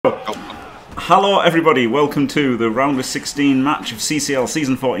Hello everybody, welcome to the round of 16 match of CCL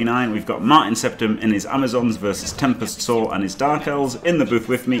Season 49. We've got MartinSeptim in his Amazons versus Tempest Soul and his Dark Elves. In the booth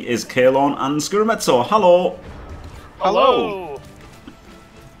with me is Coalan and Scuromezzo. Hello! Hello!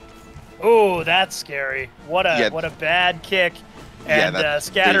 Oh, that's scary. What a bad kick. And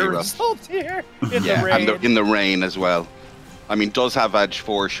scatter really result here in the rain. And in the rain as well. I mean, does have Edge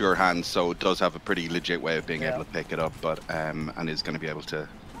 4 sure hands, so it does have a pretty legit way of being able to pick it up, but and is going to be able to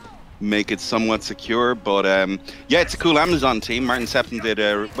make it somewhat secure. But yeah, it's a cool Amazon team. MartinSeptim did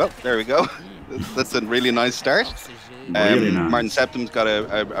well, there we go. That's a really nice start. Really nice. MartinSeptim's got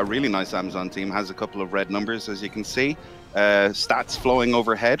a really nice Amazon team, has a couple of red numbers, as you can see. Stats flowing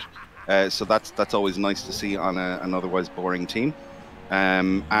overhead, so that's always nice to see on an otherwise boring team.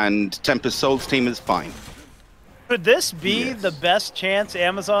 And Tempest Soul's team is fine. Could this be the best chance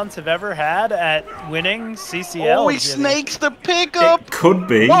Amazons have ever had at winning CCL? Oh, he snakes the pickup! It could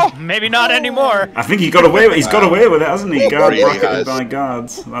be. Oh, maybe not anymore. I think he got away with, he's got away with it, hasn't he? Guard really bracketed has. by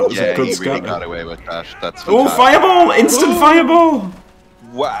guards. That was a good he scatter. really got away with that. That's Oh, fantastic. fireball! Instant fireball!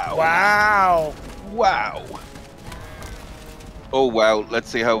 Wow. Wow. Wow. Oh, wow. Let's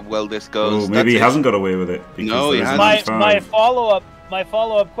see how well this goes. Oh, maybe he hasn't got away with it. No, he there's hasn't. My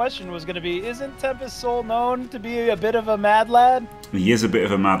follow-up question was going to be, isn't Tempest Soul known to be a bit of a mad lad? He is a bit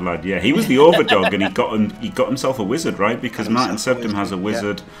of a mad lad, yeah. He was the overdog and he got himself a wizard, right? Because MartinSeptim has a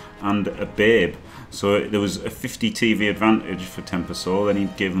wizard and a babe. So there was a 50 TV advantage for Tempest Soul, and he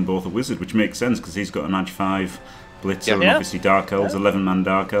gave them both a wizard, which makes sense because he's got an Edge 5 Blitzer and obviously Dark Elves, 11-man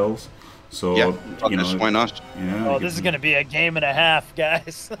Dark Elves. So, you know, why not? Yeah, oh, this is going to be a game and a half,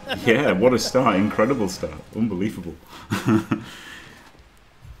 guys. Yeah, what a start. Incredible start. Unbelievable.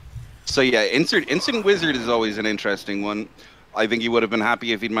 So yeah, Instant Wizard is always an interesting one. I think he would have been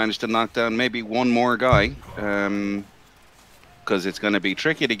happy if he'd managed to knock down maybe one more guy. Because it's going to be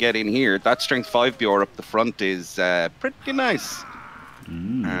tricky to get in here. That Strength 5 Bjor up the front is pretty nice.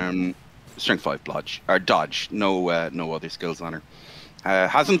 Strength 5 dodge. No other skills on her.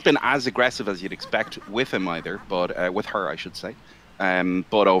 Hasn't been as aggressive as you'd expect with him either, but with her I should say.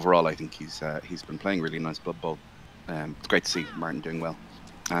 But overall I think he's been playing really nice Blood Bowl. It's great to see Martin doing well.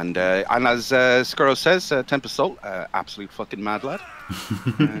 And as Scuro says, Tempest Soul, absolute fucking mad lad.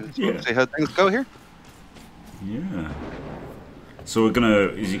 We'll see how things go here. Yeah. So we're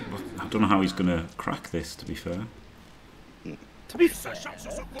gonna. I don't know how he's gonna crack this. To be fair. To be fair.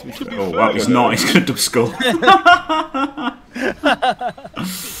 Oh wow, he's not. He's gonna do skull.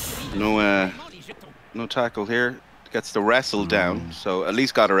 No tackle here. Gets the wrestle down, so at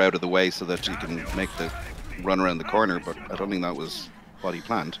least got her out of the way so that she can make the run around the corner. But I don't think that was what he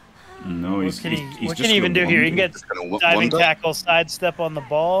planned. No, What can he even do here? He can get diving tackle, sidestep on the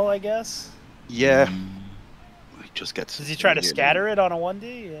ball, I guess. Yeah. He just gets. Does he try to scatter it on a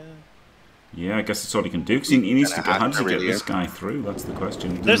 1D? Yeah. Yeah, I guess that's all he can do. Because he needs to. How does he get this guy through? That's the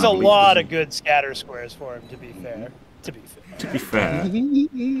question. There's a lot of good scatter squares for him. To be fair. To be fair.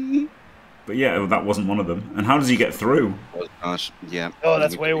 But yeah, that wasn't one of them. And how does he get through? Oh gosh, yeah. Oh,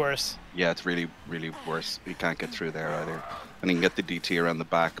 that's way worse. Yeah, it's really, really worse. He can't get through there either. And he can get the DT around the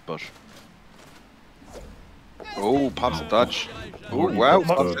back, but... Oh, pops a dodge. Oh, wow,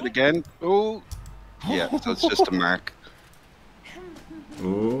 pops it again. Oh, yeah, so it's just a mark.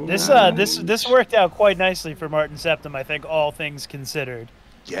 Oh. This worked out quite nicely for MartinSeptim, I think, all things considered.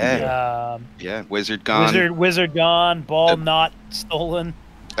 Yeah. Yeah, wizard gone. Wizard gone, ball not stolen.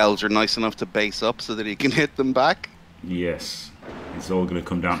 Elves are nice enough to base up so that he can hit them back. Yes. It's all going to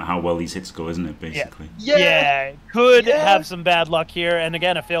come down to how well these hits go, isn't it, basically? Yeah. Could have some bad luck here, and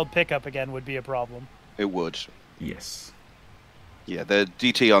again, a failed pickup again would be a problem. It would. Yes. Yeah, the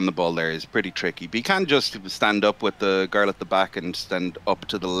DT on the ball there is pretty tricky. But you can just stand up with the girl at the back and stand up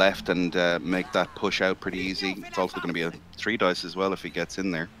to the left and make that push out pretty easy. It's also going to be a 3 dice as well if he gets in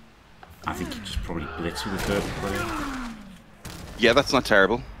there. I think you just probably blitz with a third player. Yeah, that's not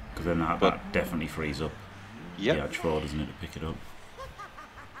terrible. Because then that definitely frees up the Edge 4, doesn't it, to pick it up.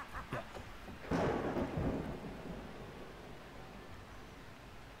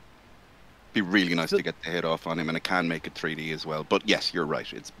 Be really nice to get the hit off on him, and it can make it 3D as well. But yes, you're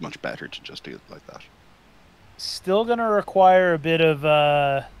right. It's much better to just do it like that. Still going to require a bit of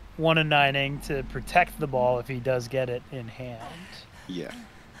 1 and 9ing to protect the ball if he does get it in hand. Yeah.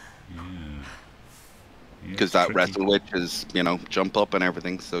 Yeah. Because that Wrestle Witch is, you know, jump up and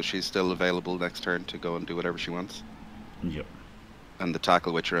everything, so she's still available next turn to go and do whatever she wants. Yep. And the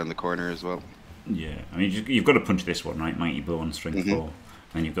Tackle Witch around the corner as well. Yeah. I mean, you've got to punch this one, right? Mighty Blow on Strength 4.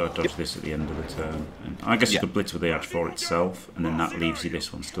 And you've got to dodge this at the end of the turn. And I guess you could blitz with the Edge 4 itself, and then that leaves you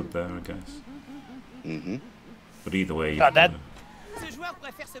this one stood there, I guess. But either way, God, that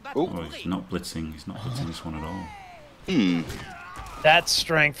Oh, he's not blitzing. He's not blitzing this one at all. That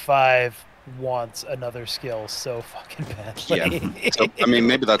strength 5 wants another skill so fucking badly. Yeah. So, I mean,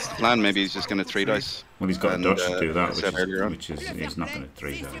 maybe that's the plan. Maybe he's just going to 3 dice. Well, he's got a dodge to do that, which is he's not going to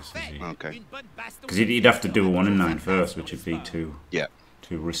 3 dice, is he? Okay. Because he'd have to do a 1 in 9 first, which would be too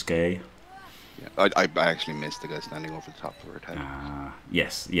risque. Yeah. I actually missed the guy standing over the top of her head.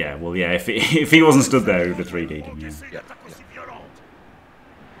 Yes, yeah, well, yeah, if he wasn't stood there, he would have 3D'd him, yeah.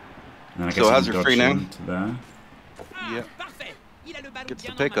 And then I guess so how's your free now? There. Yeah. Gets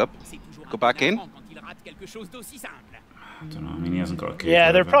the pick up. Go back in. I don't know, I mean, he hasn't got a kick.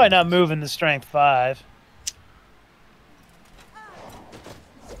 Yeah, they're probably not moving the strength 5.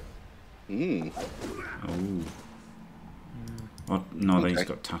 Oh. Oh, no, he's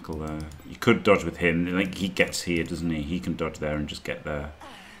got tackle there. You could dodge with him. Like, he gets here, doesn't he? He can dodge there and just get there.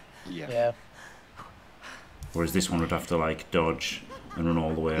 Yeah. Whereas this one would have to, like, dodge and run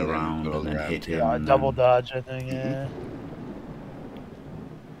all the way around and then hit him. Yeah, and double then... dodge, I think, yeah.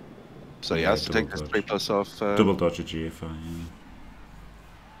 So he has to take this 3+ off. Double dodge a GFI, yeah.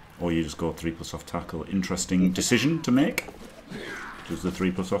 Or you just go 3+ off tackle. Interesting decision to make. Does the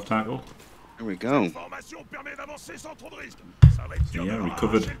 3+ off tackle. Here we go. So yeah,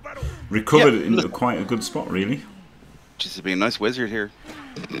 recovered into quite a good spot, really. Just to be a nice wizard here.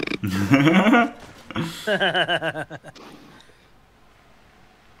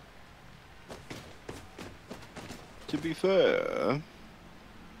 To be fair,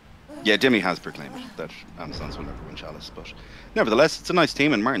 yeah, Dimmy has proclaimed that Amazons will never win Chalice, but nevertheless, it's a nice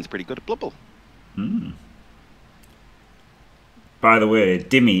team, and Martin's pretty good at Blood Bowl. By the way,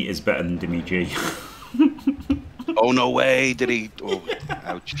 Dimmy is better than Dimmy G. Oh, no way, did he? Oh,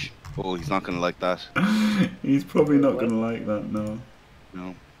 ouch. Oh, he's not going to like that. He's probably not going to like that, no.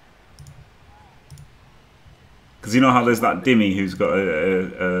 No. Because you know how there's that Dimmy who's got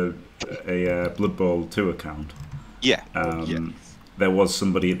a Blood Bowl 2 account? Yeah. There was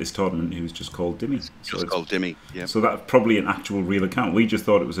somebody at this tournament who was just called Dimmy. Just called Dimmy, yeah. So that's probably an actual real account. We just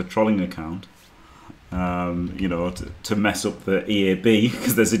thought it was a trolling account. You know, to mess up the EAB,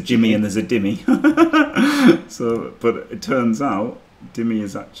 because there's a Jimmy and there's a Dimmy. So, but it turns out Dimmy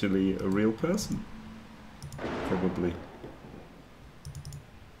is actually a real person. Probably.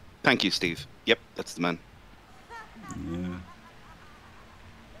 Thank you, Steve. Yep, that's the man.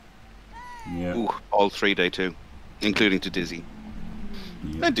 Yeah. Ooh, all 3 day 2, including to Dizzy.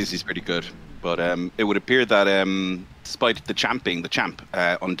 Yeah. And Dizzy's pretty good, but it would appear that despite the champ being the champ,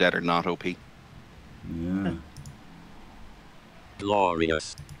 Undead are not OP. Yeah.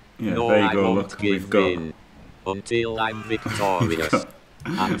 Glorious. Yeah, no, there you go. I won't Look, we've got. in until I'm victorious.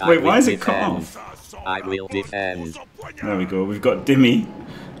 And Wait, why is it cut off? I will defend. There we go. We've got Dimmy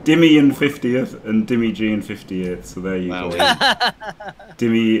in 50th and Dimmy G in 58th. So there you go.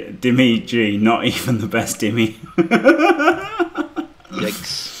 Dimmy G, not even the best Dimmy.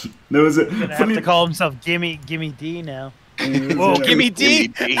 Yikes! There was a. He's gonna have to call himself Gimme D now. Whoa, Gimme D! Gimme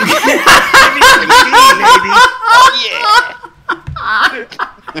D, baby!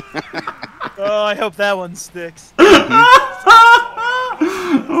 Oh, I hope that one sticks.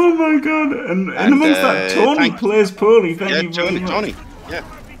 Oh my god! And amongst that, Tony plays poorly. Thank you very much. Tony. Yeah.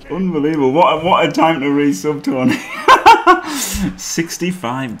 Unbelievable! What a time to resub, Tony.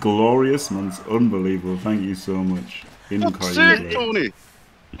 65 glorious months. Unbelievable. Thank you so much. Incredible. Tony.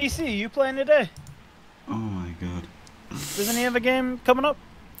 EC, you playing today? Oh my god. Doesn't he have a game coming up?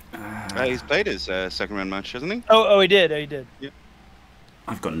 He's played his second round match, hasn't he? Oh, he did. Yeah.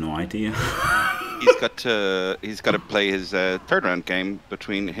 I've got no idea. He's got to play his third round game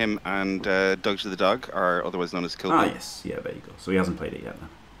between him and Dogs of the Dog, or otherwise known as Kill Bill. Ah, yes. Yeah, there you go. So he hasn't played it yet, then.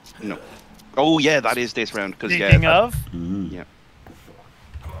 No. Oh, yeah, that is this round. Speaking of. Yeah.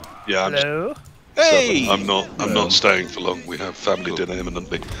 Yeah. Hello. Hey! I'm not staying for long. We have family dinner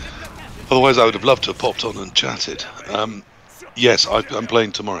imminently. Otherwise, I would have loved to have popped on and chatted. Yes, I'm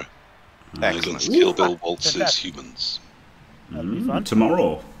playing tomorrow. Excellent. Kill Bill Waltz's Humans. That'd be fun.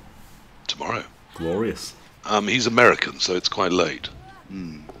 Tomorrow. Glorious. He's American, so it's quite late.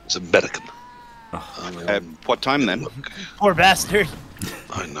 It's American. What time then? Poor bastard.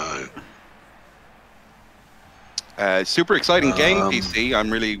 I know. Super exciting game, PC.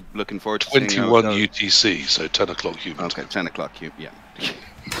 I'm really looking forward to 21 UTC, so 10 o'clock human time. Okay, 10 o'clock human, yeah.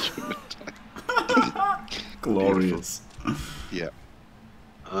 Glorious. Yeah.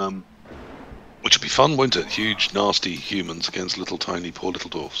 Which would be fun, won't it? Huge, nasty humans against little, tiny, poor little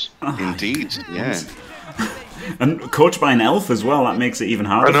dwarfs. Indeed, yeah. And coached by an elf as well, that makes it even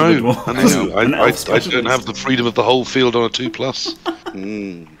harder. I know. I don't have the freedom of the whole field on a 2+.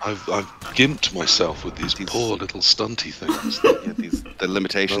 I've gimped myself with these poor little stunty things. The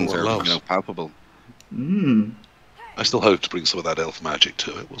limitations No are one loves. palpable. I still hope to bring some of that elf magic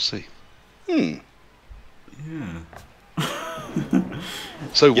to it. We'll see. Yeah.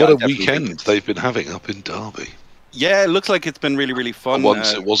 So Yeah, what a definitely. weekend they've been having up in Derby. Yeah, it looks like it's been really, really fun.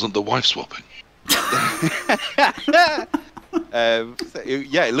 Once it wasn't the wife swapping.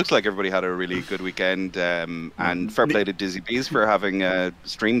 Yeah, it looks like everybody had a really good weekend, and fair play to Dizzy Bees for having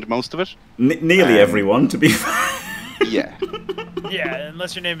streamed most of it. Nearly everyone, to be fair. Yeah, Yeah,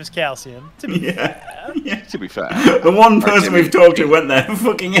 unless your name is Calcium. To be Yeah. Yeah. to be fair. The one person Timmy. we've talked to went there and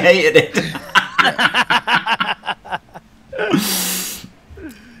fucking hated it.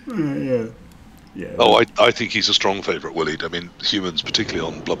 Yeah. Yeah. Oh, I think he's a strong favourite, Willie. I mean, humans, particularly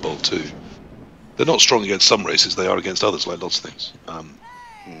on Blood Bowl 2, they're not strong against some races, they are against others, like lots of things.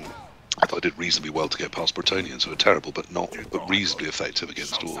 I thought I did reasonably well to get past Bretonians, who are terrible, but reasonably effective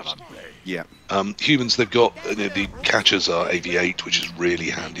against dwarves. Yeah, Humans, they've got the catchers are AV8, which is really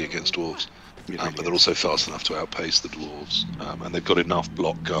handy against dwarves, but they're also fast enough to outpace the dwarves, and they've got enough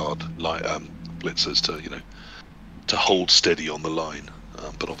block guard blitzers to hold steady on the line.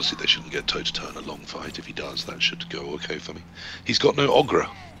 But obviously they shouldn't get toe to toe in a long fight. If he does, that should go okay for me. He's got no Ogra.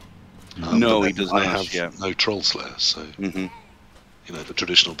 no, he does I not. have no Troll Slayer, so the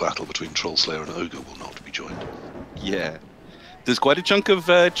traditional battle between Troll Slayer and Ogre will not be joined. Yeah, there's quite a chunk of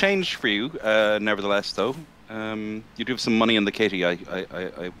change for you. Nevertheless, though, you do have some money in the kitty. I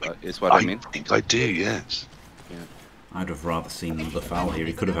is what I mean. think I do, yes. I'd have rather seen another foul here.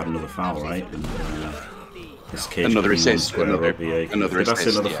 He could have had another foul, right? And, this cage Another could have been one assist, square another- up, yeah. another If that's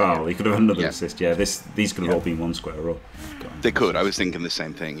assist, another yeah, foul. yeah. He could have had another Yeah. assist. Yeah, these could have all been one square up. They could. I was thinking the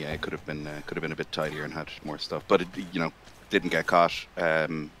same thing. Yeah, it could have been a bit tidier and had more stuff, but it didn't get caught.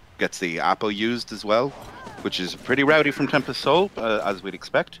 Gets the apple used as well, which is pretty rowdy from Tempest Soul, as we'd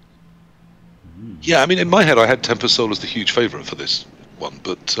expect. Yeah, I mean, in my head, I had Tempest Soul as the huge favourite for this one,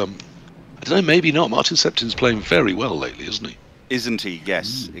 but I don't know, maybe not. MartinSeptim's playing very well lately, isn't he? Isn't he?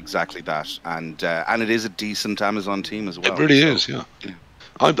 Yes, exactly that. And it is a decent Amazon team as well. It really so- is, yeah.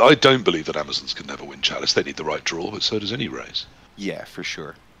 I don't believe that Amazons can never win Chalice. They need the right draw, but so does any race. Yeah, for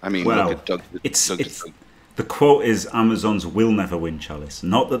sure. I mean, Well, look at Doug. it's the quote is Amazons will never win Chalice.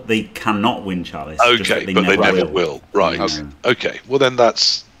 Not that they cannot win Chalice. just that Okay, but they never will. Right. Okay. Well, then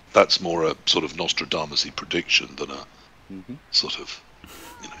that's more a sort of Nostradamus-y prediction than a sort of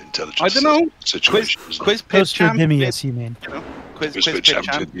intelligence I don't know. situation. isn't it? Quiz pit Nostradamus, you mean? Quiz Quiz pit pit champ.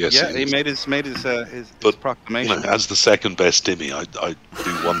 champion, yes, Yeah, he he is. made his But, proclamation. as the second best Dimmy, I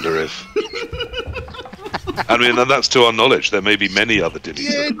do wonder if. I mean, and that's to our knowledge. There may be many other Dimmies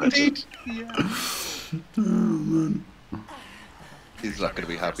that are better. He's not going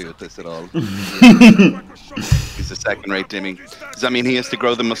to be happy with this at all. He's a second-rate Dimmy. Does that mean he has to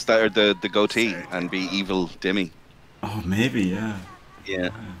grow the mustache or the goatee and be evil Dimmy? Oh, maybe, yeah. Yeah.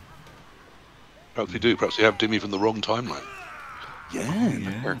 Perhaps they do. Perhaps they have Dimmy from the wrong timeline. Yeah,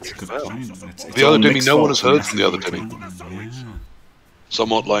 Yeah, that's a good point. It's The all other Dimmy, mixed no one thoughts has heard and from the other messages Dimmy. between them, yeah.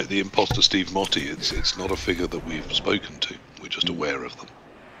 Somewhat like the imposter Steve Motti, it's not a figure that we've spoken to. We're just aware of them.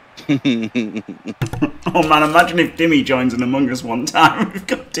 Oh man, imagine if Dimmy joins in Among Us one time. We've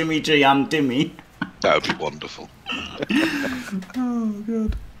got Dimmy G and Dimmy. That would be wonderful. Oh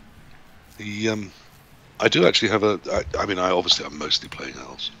god. I do actually have I'm mostly playing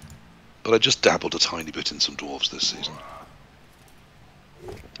elves, but I just dabbled a tiny bit in some dwarves this season.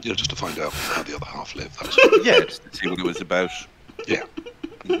 Just to find out how the other half live. That was Yeah, just to see what it was about. yeah.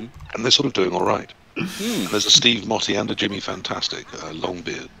 And they're sort of doing all right. And there's a Steve Motti and a Jimmy Fantastic,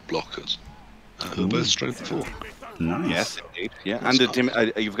 Longbeard blockers, who are both strength 4. Nice. Yes, indeed. Yeah, and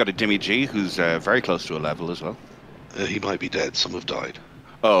you've got a Dimmy G who's very close to a level as well. He might be dead. Some have died.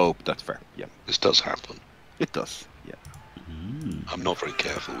 Oh, that's fair. Yeah, This does happen. it does. Yeah. I'm not very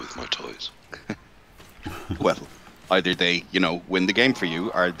careful with my toys. Well, either they, win the game for you,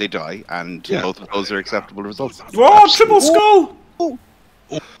 or they die, and Yeah. both of those are acceptable results. Whoa, triple skull!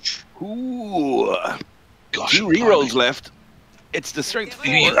 Ooh, Gosh, 2 rerolls left. It's the strength 4.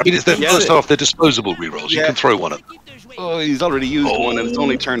 I mean, it's their first half. They're disposable rerolls. You Yeah. can throw one at them. Oh, he's already used one, and it's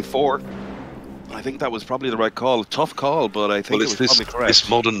only turn 4. I think that was probably the right call. Tough call, but I think Well, it it's was this probably correct. this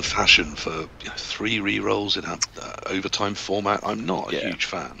modern fashion for 3 rerolls in an overtime format. I'm not a Yeah. huge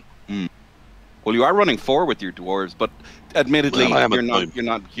fan. Well, you are running 4 with your dwarves, but admittedly, Well, I am at you're the moment.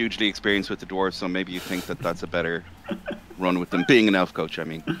 not hugely experienced with the dwarves, so maybe you think that that's a better run with them. Being an elf coach, I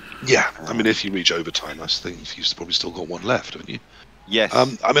mean. Yeah, I mean, if you reach overtime, I think you've probably still got one left, haven't you? Yes. I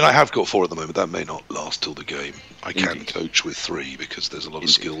mean, I have got 4 at the moment. That may not last till the game. I can Indeed. coach with 3 because there's a lot of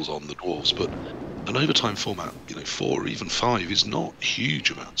Indeed. skills on the dwarves. But an overtime format, 4 or even 5 is not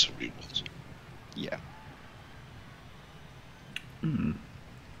huge amounts of rewards. Yeah. You're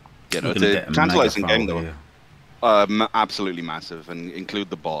It's gonna a get a tantalizing mega game foul though. here. Absolutely massive, and include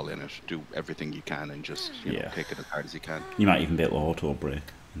the ball in it. Do everything you can, and just kick it as hard as you can. You might even be able to auto break,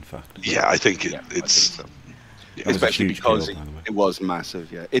 in fact. Yeah, I think I think it's. so. Yeah, was a Especially huge because kill, by the way. it was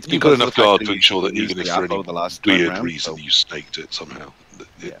massive. Yeah, it's you've got because of enough the fact guard that to you ensure that used even if the for apple any the last time weird round, reason so, you snaked it somehow,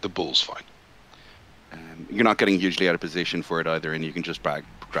 the ball's fine. you're not getting hugely out of position for it either, and you can just drag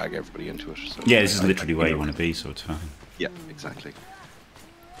everybody into it. So, Yeah, this is literally where you want to be, so it's fine. Yeah, exactly.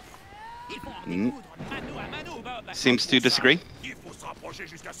 Seems to disagree.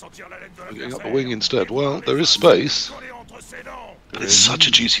 Getting up the wing instead. Well, there is space. But it's such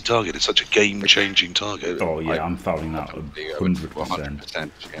a juicy target. It's such a game-changing target. Oh yeah, I'm fouling that 100%.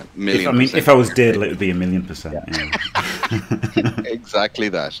 100%. Yeah, If I was Daedal, it would be 1,000,000%. Yeah. Exactly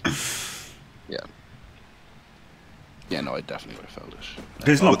that. Yeah. Yeah, no, I definitely would have felt it. But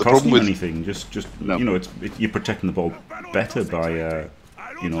it's not the problem costing with- anything. Just No. you're protecting the ball better by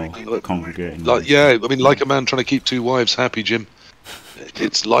congregating. Yeah, I mean, like a man trying to keep 2 wives happy, Jim.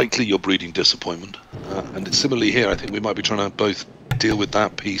 It's likely you're breeding disappointment, and it's similarly here. I think we might be trying to both deal with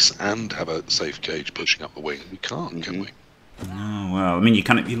that piece and have a safe cage pushing up the wing. We can't, can we? Oh, well, I mean, you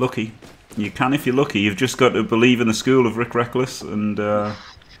can if you're lucky. You can if you're lucky. You've just got to believe in the school of Rick Reckless, and we're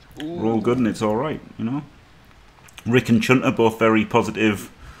all good, and it's all right. Rick and Chunt are both very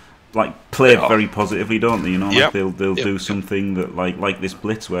positive. Play very positively, don't they? Yep. They'll Yep. do something that like this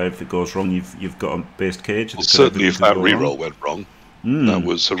blitz where if it goes wrong, you've got a based cage. Well, certainly, if that reroll went wrong, that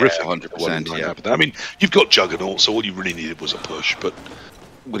was horrific. 100%, yeah. I mean, you've got Juggernaut, so all you really needed was a push. But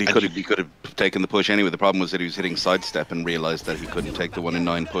Well, he could have taken the push anyway. The problem was that he was hitting sidestep and realised that he couldn't take the 1 in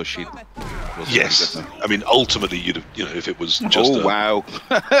 9 push. yes, I mean, ultimately, you'd have, if it was just wow.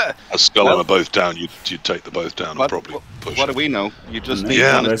 a skull and a both down, you'd take the both down and probably push. What do it. we know? You just need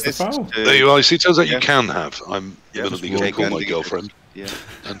Yeah, one there's the assist foul. to- There you are. You see, it turns out Yeah. you can have. I'm Yeah, imminently just going to roll call my and girlfriend Yeah.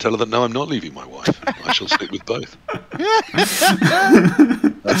 and tell her that no, I'm not leaving my wife. I shall stick with both.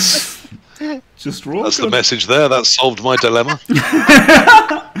 Just roll. That's the message there. That solved my dilemma.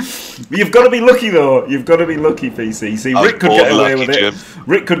 You've got to be lucky, though. You've got to be lucky, PC. See, I'm Rick could born get away lucky, with it. Jim.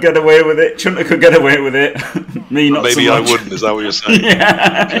 Rick could get away with it. Chunter could get away with it. Me, not Maybe so I much. wouldn't. Is that what you're saying?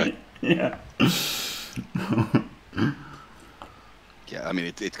 Yeah. Okay. Yeah. Yeah, I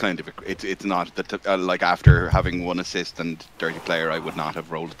mean, it's kind of it's not that like after having 1 assist and dirty player, I would not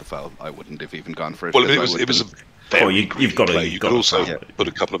have rolled the foul. I wouldn't have even gone for it. Well, because it was a Oh, very you've greedy got to- play. you've You got could to also foul. put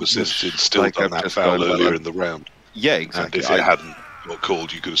a couple of assists in, still Like done I've that just foul gone, well, earlier in the round. Yeah, And exactly. if it hadn't got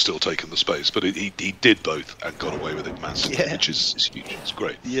called, you could have still taken the space. But he did both and got away with it massively, Yeah. which is huge. It's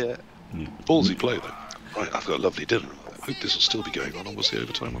great. Yeah. Ballsy play, though. Right, I've got a lovely dinner. I hope this will still be going on, or we'll see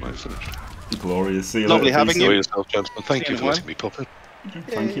overtime when I finish. Glorious. See you Lovely later, having PC. Enjoy yourself, gentlemen. Thank See you you for in a letting me pop in.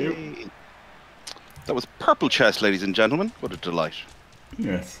 Thank you. Yay. That was purple chest, ladies and gentlemen. What a delight.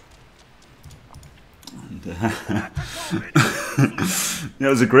 Yes. And, yeah, it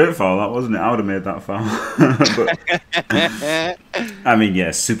was a great foul, that wasn't it? I would have made that foul. But, I mean,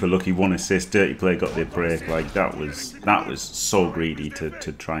 yeah, super lucky, 1 assist, dirty play, got the break. Like that was so greedy to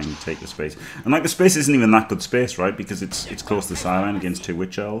try and take the space. And like the space isn't even that good space, right? Because it's close to the sideline against 2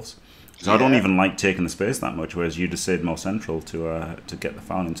 witch elves. So I don't even like taking the space that much, whereas you just stayed more central to get the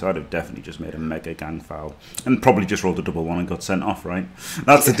foul in. So I'd have definitely just made a mega gang foul and probably just rolled a double 1 and got sent off, right?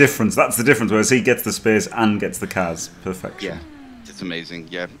 That's the difference. That's the difference. Whereas he gets the space and gets the Kaz. Perfection. Yeah, it's amazing.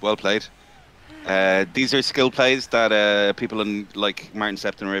 Yeah, well played. These are skill plays that people in like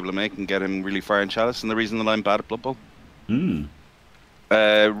MartinSeptim are able to make and get him really far in Chalice, and the reason that I'm bad at Blood Bowl.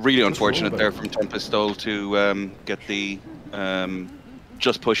 Really unfortunate there from Tempest Stole to get the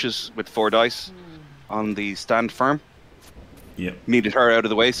just pushes with 4 dice on the stand firm. Yep. Needed her out of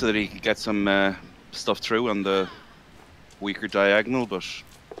the way so that he could get some stuff through on the weaker diagonal, but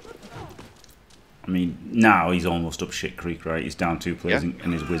I mean, now he's almost up shit creek, right? He's down 2 players Yeah.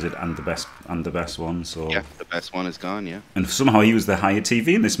 in his wizard and the best one. So yeah, the best one is gone. Yeah. and somehow he was the higher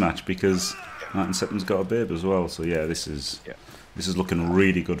TV in this match because MartinSeptim's got a babe as well. So yeah, this is looking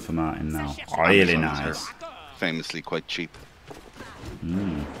really good for Martin now. Really nice. Famously quite cheap.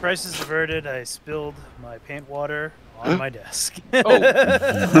 Crisis averted. I spilled my paint water on my desk.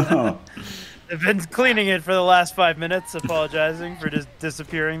 Oh, I've been cleaning it for the last 5 minutes, apologizing for just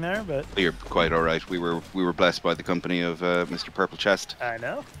disappearing there, but you're quite all right. We were blessed by the company of Mr. Purple Chest. I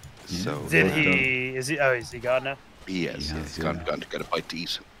know. So Did he? Is he? Oh, is he gone now? he has. He has, He's gone to get a bite to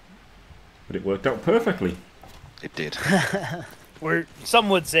eat. But it worked out perfectly. It did. Some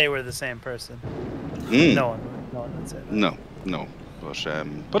would say we're the same person. Mm. No one would say that. No.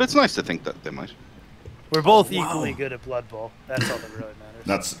 But it's nice to think that they might. We're both equally good at Blood Bowl. That's all that really matters.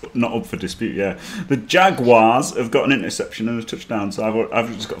 That's not up for dispute. Yeah, the Jaguars have got an interception and a touchdown, so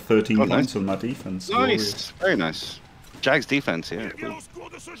I've just got 13 points on my defense. Nice, glorious. Very nice. Jags defense, yeah. Cool.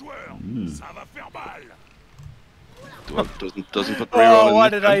 Doesn't put reroll in. Why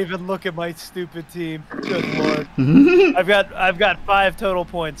did I even look at my stupid team? Good lord. I've got 5 total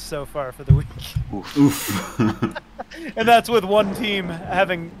points so far for the week. Oof. And that's with one team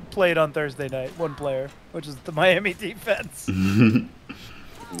having played on Thursday night, one player, which is the Miami defense.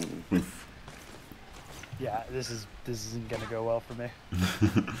 Yeah, this isn't gonna go well for me.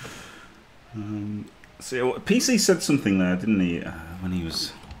 So PC said something there, didn't he? When he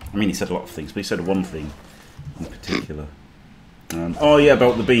was, I mean, he said a lot of things, but he said one thing in particular. Oh yeah,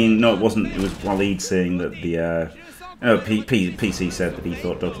 about the being. No, it wasn't. It was Waleed saying that the. PC said that he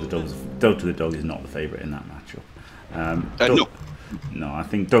thought Dog to the Dog is not the favourite in that matchup. No, I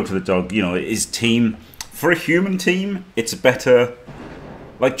think Dog to the Dog. You know, his team for a human team, it's better.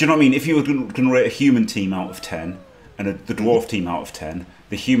 Like, do you know what I mean? If you were going to rate a human team out of 10 and the dwarf team out of 10,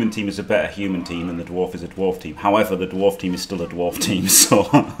 the human team is a better human team and the dwarf is a dwarf team. However, the dwarf team is still a dwarf team, so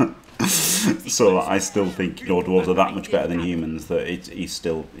so I still think dwarves are that much better than humans that it's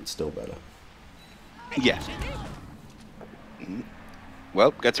still better. Yeah.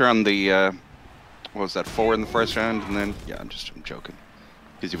 Well, gets her on the what was that, 4 in the first round, and then I'm joking.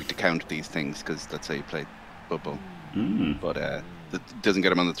 Because you have to count these things because that's how you play football. But it doesn't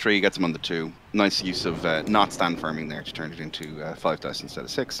get him on the 3, gets him on the 2. Nice use of not stand firming there to turn it into 5 dice instead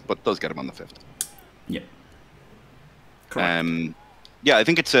of 6, but does get him on the 5th. Yeah. Correct. Yeah, I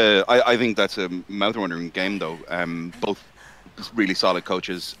think it's I think that's a mouth-watering game though. Both really solid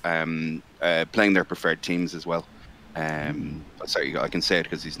coaches, playing their preferred teams as well. Sorry, I can say it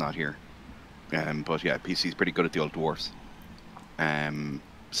because he's not here. But yeah, PC's pretty good at the old dwarfs.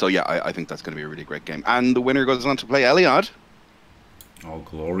 So yeah, I think that's going to be a really great game. And the winner goes on to play Eliod. Oh,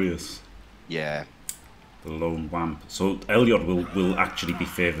 glorious. Yeah. The lone wamp. So Eliod will actually be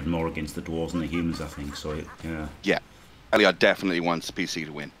favoured more against the dwarves than the humans, I think. So yeah. Yeah. Eliod definitely wants PC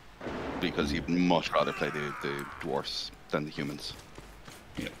to win because he'd much rather play the dwarfs than the humans.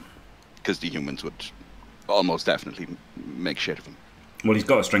 Yeah. Because the humans would almost definitely make shit of him. Well, he's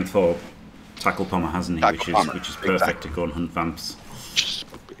got a strength 4 tackle pommer, hasn't he? Which is perfect to go and hunt vamps.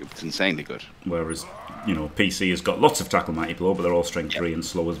 It's insanely good. Whereas, PC has got lots of tackle mighty blow, but they're all strength 3 and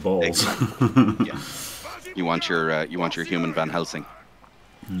slow as balls. Exactly. Yeah. You want your human Van Helsing.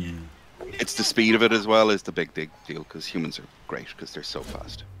 Yeah. It's the speed of it as well is the big deal because humans are great because they're so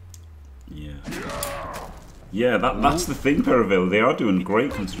fast. Yeah. Yeah, that's the thing, Perivale. They are doing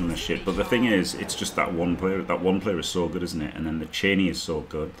great considering their shit, but the thing is, it's just that one player. That one player is so good, isn't it? And then the Cheney is so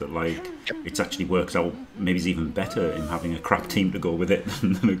good that it actually works out. Maybe it's even better in having a crap team to go with it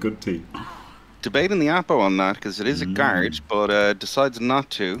than a good team. Debating the Apo on that because it is a guard, but decides not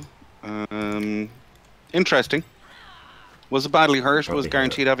to. Interesting. Was badly hurt. Was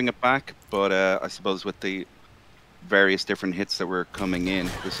guaranteed having it back, but I suppose with the various different hits that were coming in,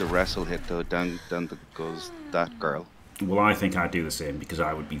 this is a wrestle hit though. Down goes that girl. Well, I think I'd do the same because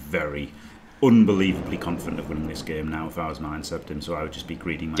I would be very unbelievably confident of winning this game now if I was MartinSeptim, so I would just be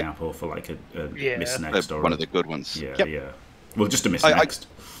greeting my Apo for like a miss next or one of the good ones. Yeah. Well, just a miss next.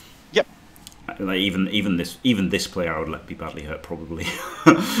 Yep. Like even this player I would let be badly hurt probably.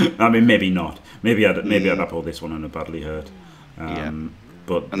 I mean, maybe not. Maybe I'd Apo this one and a badly hurt.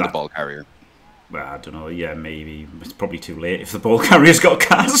 But the ball carrier. Well, I don't know. Yeah, maybe it's probably too late if the ball carrier's got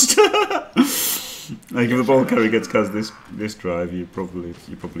cast. Like if the ball carrier gets cast this drive, you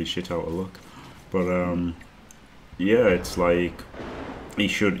probably shit out of luck. But yeah, it's like he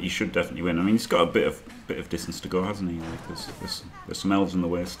should definitely win. I mean, he's got a bit of distance to go, hasn't he? Like there's some elves in the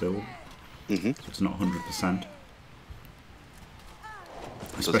way still. So it's not 100%.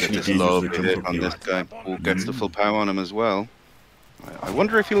 Especially if low hit on this guy who gets the full power on him as well. I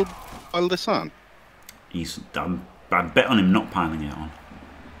wonder if he'll pile this on. I'd bet on him not piling it on.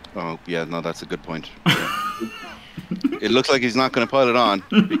 Oh yeah, no, that's a good point. Yeah. It looks like he's not going to pile it on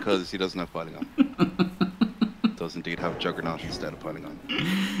because he doesn't have piling on. Does indeed have Juggernaut instead of piling on,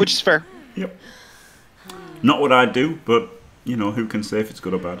 which is fair. Yep. Not what I'd do, but who can say if it's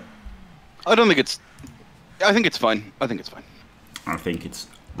good or bad? I think it's fine. I think it's fine. I think it's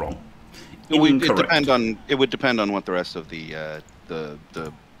wrong. It would depend on what the rest of the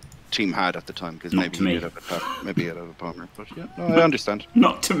team had at the time, because maybe he had a palmer. But yeah, no, I understand.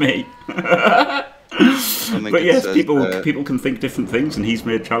 Not to me. But yes, people can think different things, and he's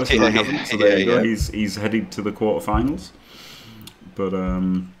made Chalice and I haven't. So there you go. He's headed to the quarterfinals. but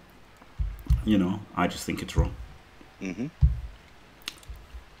you know, I just think it's wrong.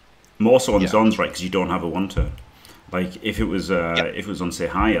 More so on Zons, right? Because you don't have a 1-turn. Like if it was on say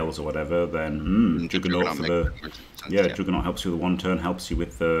high elves or whatever, then Juggernaut for the Juggernaut helps you with the 1-turn, helps you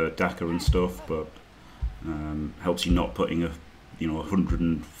with the Daka and stuff, but helps you not putting a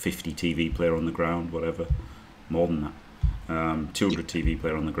 150 TV player on the ground, whatever, more than that. 200 TV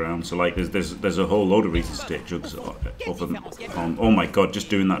player on the ground. So like there's a whole load of reasons to take Jugs over than on. Oh my god, just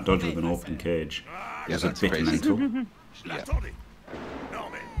doing that dodge with an open cage is a bit mental.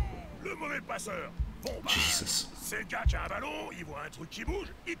 Jesus.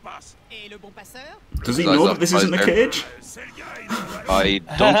 Does he know that this isn't a cage? I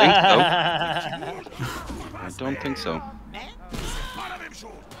don't think so. I don't think so.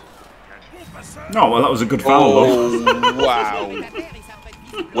 No, well, that was a good foul, though. Wow.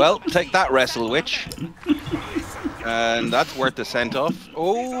 Well, take that, Wrestle Witch. And that's worth the sent off.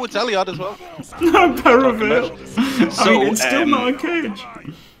 Oh, it's Elliot as well. Paraveil. So, I mean, it's still not a cage.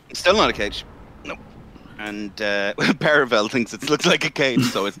 Still not a cage. No. And Paravel thinks it looks like a cage,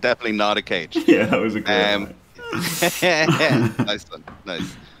 so it's definitely not a cage. Yeah, that was a great one. Nice one.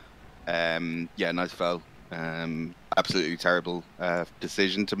 Nice. Yeah, nice foul. Absolutely terrible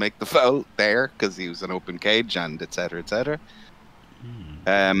decision to make the foul there because he was an open cage and etc. etc.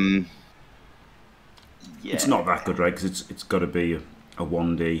 Yeah. It's not that good, right? Because it's got to be a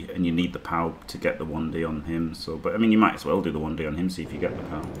 1D, and you need the POW to get the 1D on him. So, but I mean, you might as well do the 1D on him, see if you get the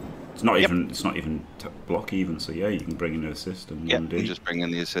POW. It's not even block even. So yeah, you can bring in an assist and 1D. You just bring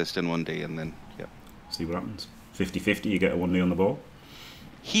in the assist and 1D, and then see what happens. 50-50, you get a 1D on the ball.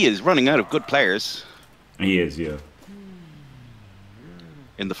 He is running out of good players. He is, yeah.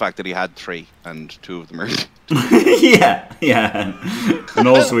 In the fact that he had 3 and 2 of them are. yeah. And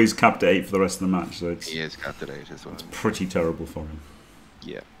also he's capped at 8 for the rest of the match, so he is capped at 8 as well. It's pretty terrible for him.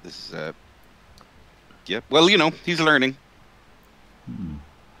 Yeah, this is well, you know, he's learning.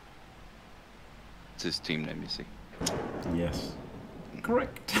 It's his team name, you see. Yes.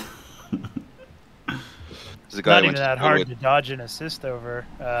 Correct. It's not even that hard to dodge an assist over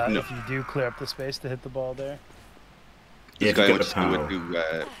if you do clear up the space to hit the ball there. This guy who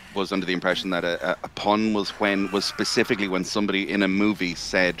was under the impression that a pun was specifically when somebody in a movie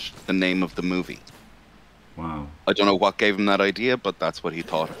said the name of the movie. Wow. I don't know what gave him that idea, but that's what he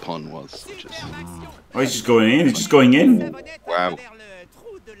thought a pun was. Which is... Oh, he's just going in. He's just going in. Wow.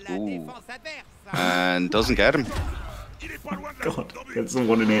 Ooh. And doesn't get him. God, gets a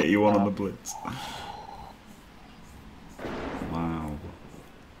 1 in 81 on the blitz. Wow.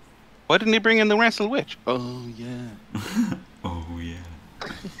 Why didn't he bring in the Wrestle Witch? Oh, yeah. Oh, yeah.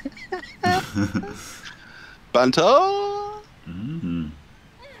 Banto?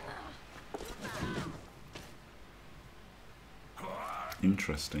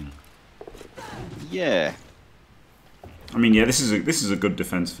 Interesting. Yeah. I mean, yeah, this is a good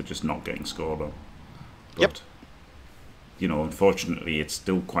defense for just not getting scored on. But, you know, unfortunately, it's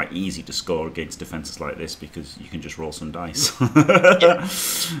still quite easy to score against defenses like this because you can just roll some dice.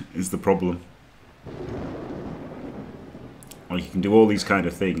 Is the problem. Like, you can do all these kind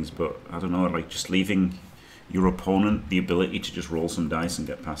of things, but I don't know, like just leaving your opponent the ability to just roll some dice and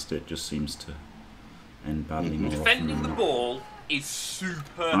get past it just seems to end badly more often. Defending the ball is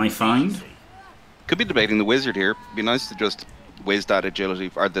super I find. easy. Could be debating the wizard here. Be nice to just whiz that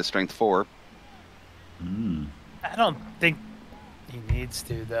agility or the strength 4. I don't think he needs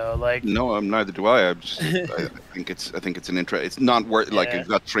to though. Like no, neither do I. I think it's an interest. It's not worth like you've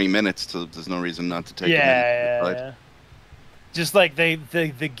got 3 minutes, so there's no reason not to take it. Yeah. Just like the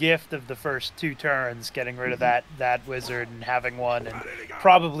gift of the first 2 turns, getting rid of that wizard and having one, and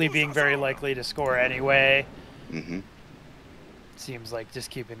probably being very likely to score anyway. Seems like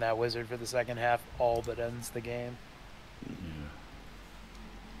just keeping that wizard for the second half all but ends the game. Yeah.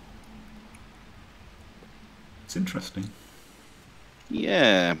 It's interesting.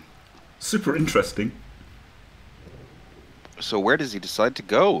 Yeah. Super interesting. So where does he decide to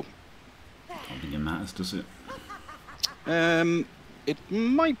go? I don't think it matters, does it? It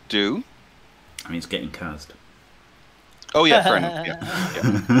might do. I mean, it's getting cast. Oh yeah, fair enough. Yeah.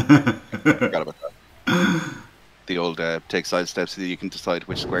 Forgot about that. The old take side steps so that you can decide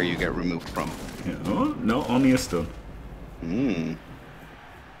which square you get removed from. Yeah. Oh, no, only a stun.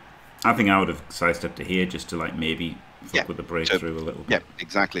 I think I would have sidestepped to here just to like maybe fuck with the breakthrough a little bit. Yeah,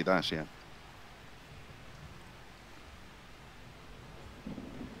 exactly that, yeah.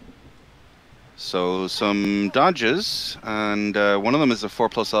 So some dodges, and one of them is a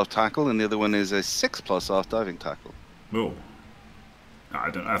 4+ off tackle, and the other one is a 6+ off diving tackle. Oh,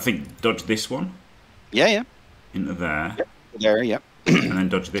 I think dodge this one. Yeah. Into there, There, yeah. And then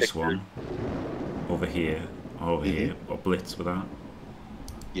dodge this one. Over here. Over here. Or blitz with that.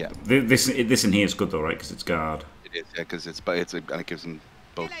 Yeah. This in here is good though, right? Because it's guard. It is, yeah, because and it gives them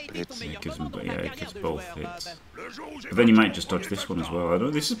both hits. It gives them, it gives both hits. But then you might just dodge this one as well. I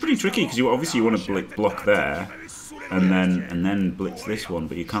don't. This is pretty tricky because you obviously want to block there, and then blitz this one,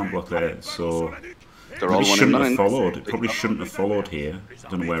 but you can't block there. So They're all shouldn't have 1 and 9. followed. It probably shouldn't have followed here. I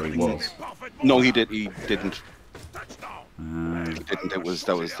don't know where he was. No, he did. He didn't. Uh, He didn't. That was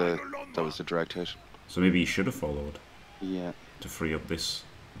the direct hit. so maybe he should have followed Yeah. to free up this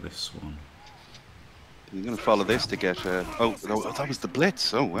one. You're gonna follow this to get. Oh, no, that was the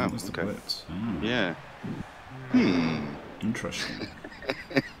blitz. Oh wow. That was the Okay. blitz. Oh, Yeah. interesting.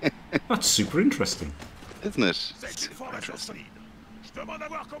 That's super interesting. Isn't it? Super interesting.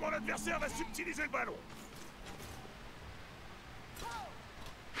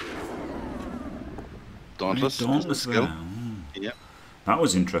 Dauntless. Dauntless skill. there. Yeah. That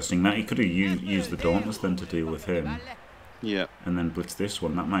was interesting. That he could have used the Dauntless then to deal with him, Yeah. and then blitz this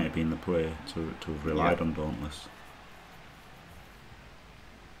one. That might have been the play to have relied on Dauntless.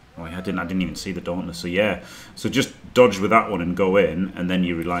 Oh, I didn't even see the Dauntless. So yeah, so just dodge with that one and go in, and then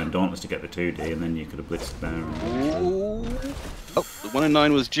you rely on Dauntless to get the 2D, and then you could have blitzed there. And Oh, the 1 and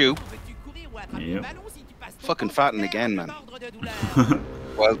 9 was due. Yep. Fucking fatten again, man.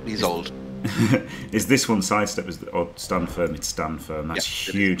 Well, he's old. Is this one sidestep or stand firm? It's stand firm. That's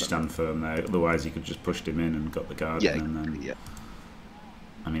Yeah, huge stand firm there. Otherwise, you could just pushed him in and got the guard. Yeah, and then, yeah.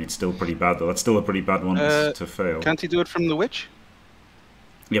 I mean, it's still pretty bad though. That's still a pretty bad one to fail. Can't he do it from the witch?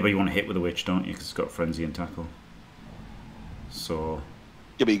 Yeah, but you want to hit with the witch, don't you? Because it's got frenzy and tackle. So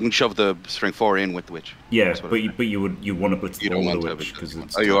Yeah, but you can shove the string 4 in with the witch. yeah, but you want to blitz the You don't ball want with to the witch because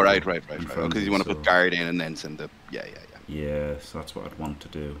it's. Oh, you're right. and Because frenzy, you want to so- put guard in and then send the. Yeah. Yeah, so that's what I'd want to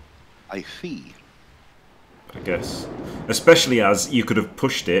do. I see. I guess, especially as you could have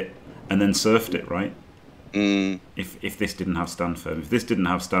pushed it and then surfed it, right? If this didn't have stand firm,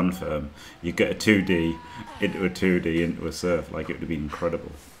 you get a 2D into a 2D into a surf, like it would have been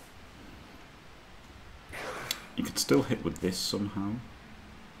incredible. You could still hit with this somehow.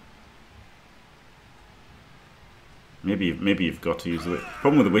 Maybe you've got to use the witch.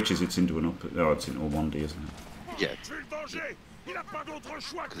 Problem with the witch is it's into an up. Oh, it's into a 1D, isn't it? Yeah.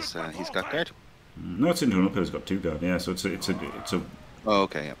 Because he's got guard. No, it's into an uphill. He's got 2 guard. Yeah, so it's a. Oh,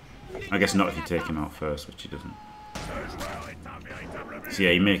 okay. Yeah. I guess not if you take him out first, which he doesn't. So yeah,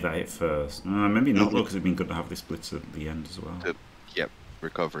 you make that hit first. Maybe not, because it'd been good to have this blitz at the end as well. Yep.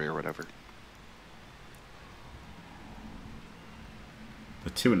 Recovery or whatever. The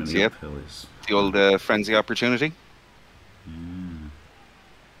 2 in the uphill is the old frenzy opportunity.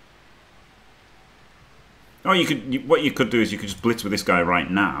 Oh, what you could do is you could just blitz with this guy right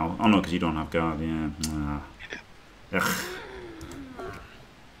now. Oh no, because you don't have guard. Yeah. Ugh.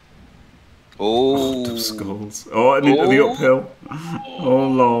 Oh. Top skulls. Oh, and into the uphill. Oh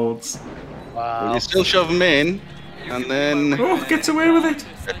lords. Wow. Well, you still shove him in, and then Oh, gets away with it.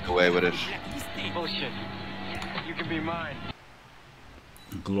 get away with it. Bullshit. You can be mine.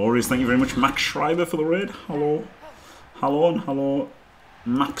 Glorious. Thank you very much, Max Schreiber, for the raid. Hello. Hello and hello,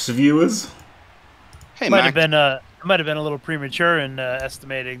 Max viewers. Hey, Might Mac. have been a little premature in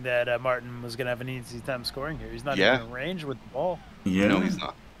estimating that Martin was going to have an easy time scoring here. He's not even in range with the ball. Yeah. No, he's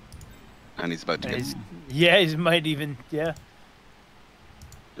not. And he's about to get. He might even. Yeah.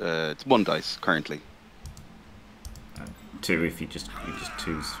 It's 1 dice currently. 2 if you just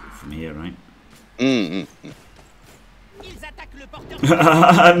twos from here, right?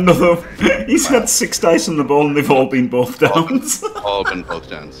 Another. He's had 6 dice on the ball and they've all been both downs. All been both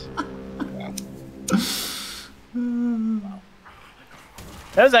downs.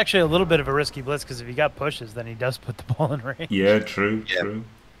 That was actually a little bit of a risky blitz because if he got pushes, then he does put the ball in range. Yeah, true. I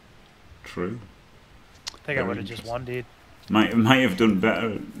think I would have just 1D'd. Might have done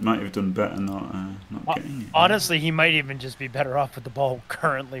better. Might have done better not getting it. Honestly, he might even just be better off with the ball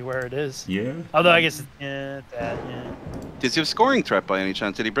currently where it is. Yeah. Although I guess, yeah. Does he have scoring threat by any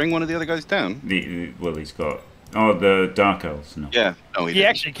chance? Did he bring one of the other guys down? Well, he's got. Oh, the Dark Elves. No. Yeah. No, He didn't.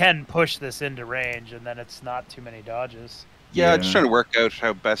 actually can push this into range, and then it's not too many dodges. Yeah, just trying to work out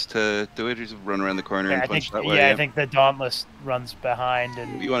how best to do it. Just run around the corner Yeah, and I punch think, that way. I think the Dauntless runs behind,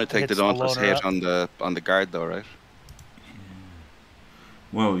 and You want to take the hits Dauntless loner hit up. on the guard, though, right?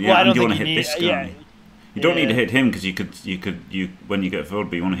 Well, yeah, Well, I and don't you want to think hit you this need- guy. yeah. You don't need to Yeah. hit him because you when you get forward,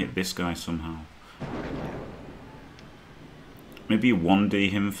 but you want to hit this guy somehow. Maybe 1D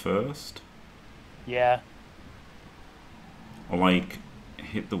him first, Yeah. or like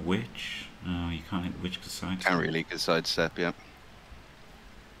hit the witch. No, you can't hit the witch because side. Can't really, because sidestep, yeah.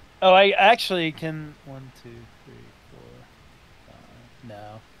 Oh, I actually can. 1, 2, 3, 4.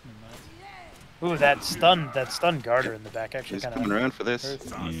 No. Ooh, that stun garter in the back actually He's kind coming of around for this.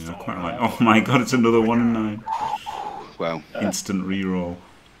 Yeah, quite like. Oh my god, it's another 1 in 9. Wow. Instant reroll.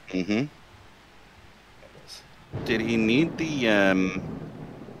 Mm-hmm. Did he need the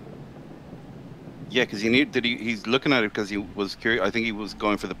Yeah, because he's looking at it because he was curious. I think he was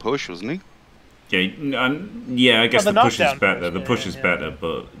going for the push, wasn't he? Yeah, I guess the the push is knockdown better. push, The push yeah, is yeah. better,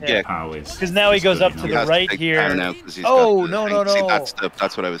 but Yeah. pow is. Because now he goes up to He the has right take here. power now 'cause he's Oh, got no, the thing. no, See, no.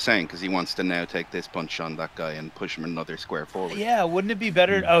 that's what I was saying, because he wants to now take this punch on that guy and push him another square forward. Yeah, wouldn't it be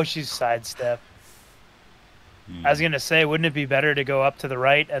better? Oh, she's sidestep. I was gonna say, wouldn't it be better to go up to the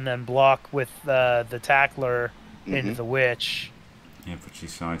right and then block with the tackler into the witch? Yeah, but she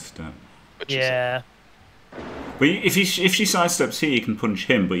sidestep. Yeah. But if she sidesteps here, you can punch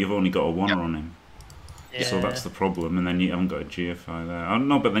him, but you've only got a 1 on him. Yeah. So that's the problem, and then you haven't got a GFI there. Oh,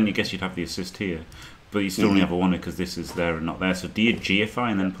 no, but then you guess you'd have the assist here, but you still only have a 1 because this is there and not there. So do you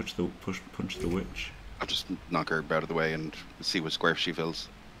GFI and then punch the witch? I'll just knock her out of the way and see what square she fills.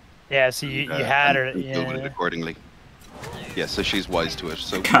 Yeah, so you had her. And build it accordingly. Yeah, so she's wise to it.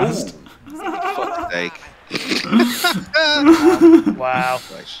 So Cast. fuck's sake. Wow.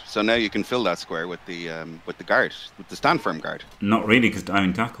 Right. So now you can fill that square with the guard, with the stand firm guard. Not really, because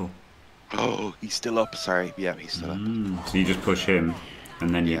diving tackle. Oh, he's still up. Sorry. Yeah, he's still up. So you just push him,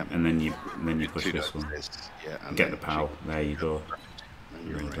 and then you push Two this dodges one. this. Yeah, and Get then the pow. There you go. and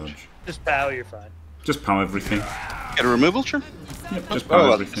you're in range. Dodge. Just bow, you're fine. Just pow everything. Get a removal, sure? Yep, just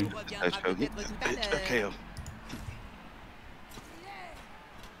pow everything. Okay.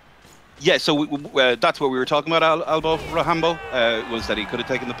 Yeah, so that's what we were talking about, Albo Rahambo, was that he could have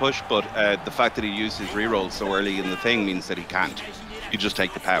taken the push, but the fact that he used his reroll so early in the thing means that he can't. You just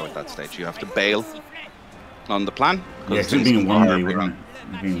take the power at that stage. You have to bail on the plan. Yeah, it would be in 1D, wouldn't it?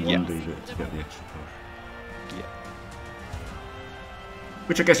 It would be in 1D to get the extra push. Yeah.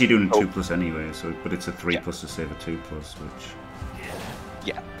 Which I guess you're doing a 2+ anyway, so but it's a 3+ to save a 2+, which...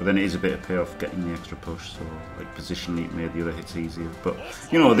 Yeah. But then it is a bit of payoff getting the extra push, so like positionally it made the other hits easier. But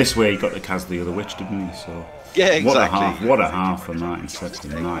you know, this way he got to cast the other witch, didn't he? So yeah, exactly. What a half for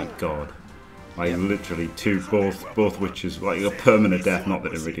MartinSeptim, my god. Like literally both witches, like a permanent death, not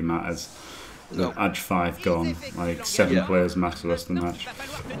that it really matters. No. Edge 5 gone, like 7 players masterless the match.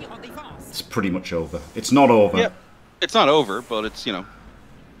 It's pretty much over. It's not over. Yep. It's not over, but it's, you know,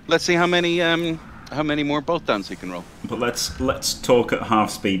 let's see how many more both downs he can roll. But let's talk at half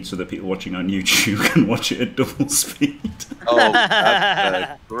speed so that people watching on YouTube can watch it at double speed. Oh,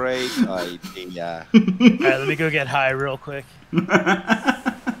 that's a great idea. Alright, let me go get high real quick.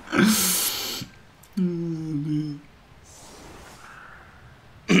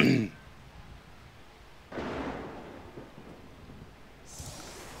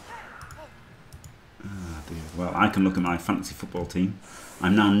 Well, I can look at my fantasy football team.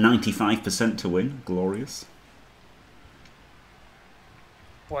 I'm now 95% to win. Glorious.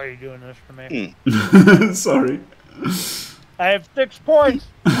 Why are you doing this for me? Sorry. I have 6 points.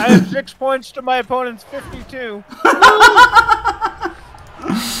 I have 6 points to my opponent's 52.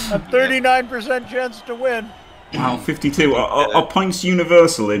 A 39% chance to win. Wow, 52. Are points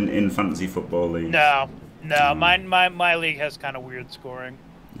universal in fantasy football league? No. My league has kind of weird scoring.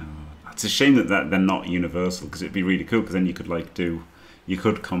 It's a shame that they're not universal, because it'd be really cool. Because then you could you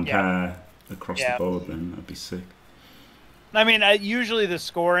could compare across the board. Then that'd be sick. I mean, usually the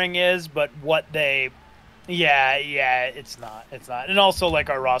scoring is, but what they, it's not. And also, like,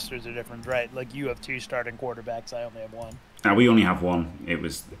 our rosters are different, right? Like, you have 2 starting quarterbacks. I only have 1. We only have 1. It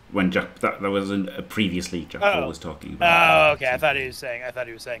was when Jack. That was a previous league Jack Paul was talking about. Oh, okay. I thought he was saying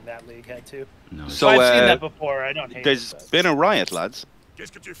that league had 2. No. So I've seen that before. I don't hate There's it. been a riot, lads.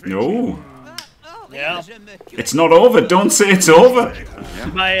 No. Yeah. It's not over. Don't say it's over.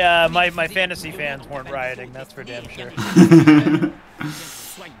 Yeah. My fantasy fans weren't rioting. That's for damn sure.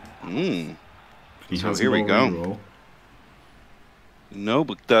 So here we go. No,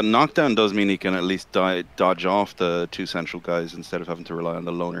 but the knockdown does mean he can at least dodge off the 2 central guys instead of having to rely on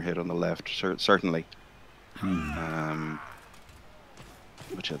the loner hit on the left. Certainly. But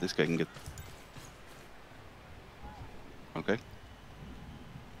yeah, this guy can get. Okay.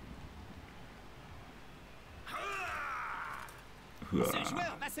 Well,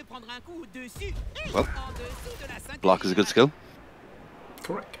 block is a good skill.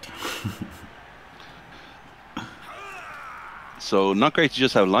 Correct. So not great to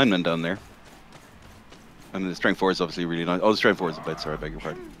just have linemen down there. And the strength 4 is obviously really nice. Oh, the strength 4 is a bit. Sorry, I beg your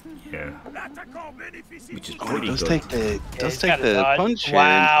pardon. Yeah. Which is pretty good. Take the punch.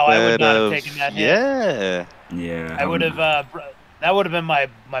 Wow, I would not have taken that hit. Yeah. Yeah. I would have. That would have been my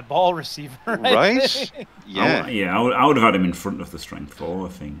ball receiver, Right? Yeah. I would have had him in front of the strength 4, I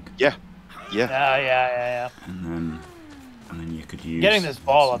think. Yeah. Yeah. And then you could use... Getting this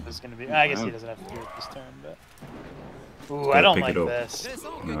ball up is going to be... I guess he doesn't have to do it this turn, but... Ooh, I don't like this.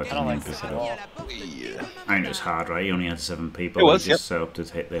 No, I don't like this at all. Yeah. I mean, it was hard, right? He only had 7 people. It was, he just set up to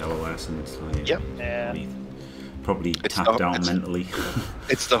hit the LOS and it's like... Yep. Yeah. Probably tapped out mentally.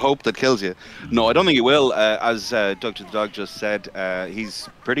 It's the hope that kills you. No, I don't think he will. As Doug to the Dog just said, he's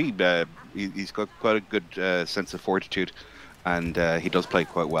pretty... he's got quite a good sense of fortitude, and he does play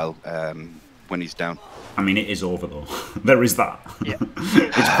quite well when he's down. I mean, it is over, though. There is that. Yeah.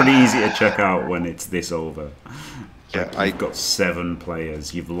 It's pretty easy to check out when it's this over. Yeah, You've got 7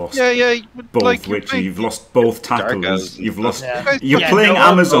 players. You've lost both, like, you've lost both tacklers. You've lost. Yeah. You're playing no,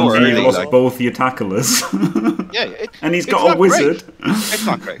 Amazon, so you've lost like, both your tacklers. And he's got a wizard. It's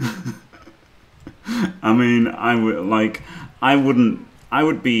not great. I mean, I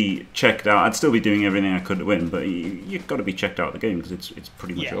would be checked out. I'd still be doing everything I could to win, but you've got to be checked out of the game because it's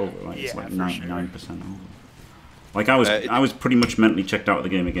pretty much over. Like, it's like 99% over. Like I was pretty much mentally checked out of the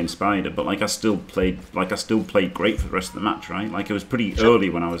game against Spider, but I still played great for the rest of the match, right? Like it was pretty early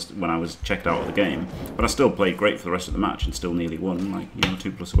when I was checked out of the game, but I still played great for the rest of the match and still nearly won. Like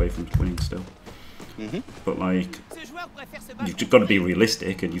 2+ away from winning still. But like you've got to be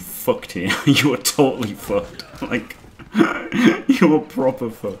realistic, and you fucked here. You were totally fucked. Like you were proper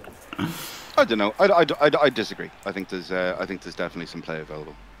fucked. I don't know. I disagree. I think there's definitely some play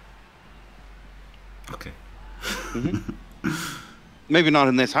available. Okay. Maybe not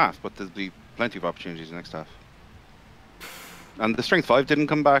in this half, but there'll be plenty of opportunities in the next half. And the strength 5 didn't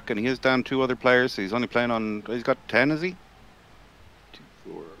come back, and he is down 2 other players, so he's only playing on... He's got 10, is he? 2,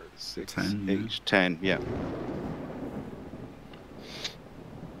 4, 6, 10, 8, 10, yeah.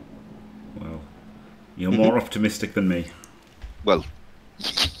 Well, you're more optimistic than me. Well,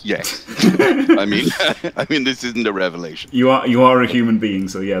 yes. I mean, this isn't a revelation. You are a human being,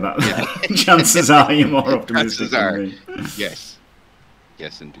 so yeah, that chances are you're more optimistic than me. Yes.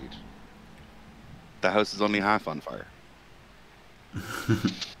 Yes, indeed. The house is only half on fire.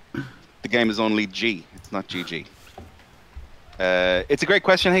 The game is only G. It's not GG. It's a great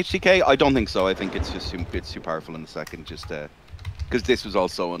question, HTK. I don't think so. I think it's just too powerful in the second, just because this was all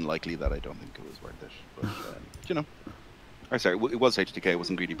so unlikely that I don't think it was worth it. But you know. Or sorry, it was HTK. It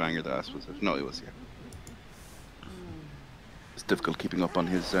wasn't Greedy Banger that asked, was it? No, it was. Yeah. It's difficult keeping up on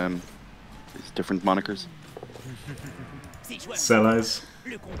his different monikers. Sellers.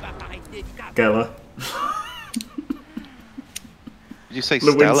 Geller. Did you say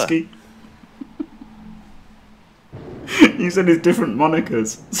Lewinsky? You said his different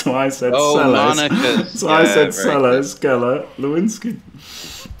monikers, so I said Sellers. Monikers. So I said Sellers, Geller, Lewinsky.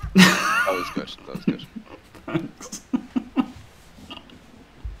 That was good. That was good. Thanks.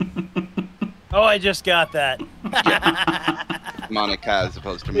 Oh, I just got that. Monica as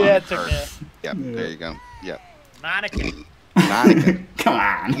opposed to Monica. Yeah, it took me. Yeah, there you go. Yeah. Monica. Monica. Come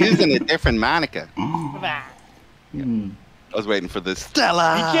on. Using a different Monica. Come on. I was waiting for the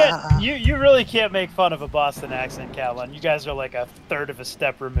Stella. You really can't make fun of a Boston accent, Coalan. You guys are like a third of a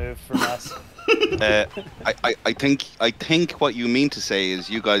step removed from us. I think what you mean to say is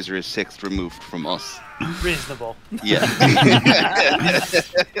you guys are a sixth removed from us. Reasonable. Yeah.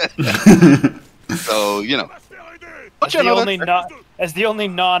 So you know. As the only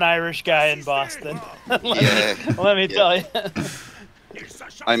non-Irish guy in Boston. Let me tell you.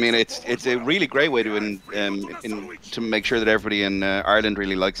 I mean, it's a really great way to to make sure that everybody in Ireland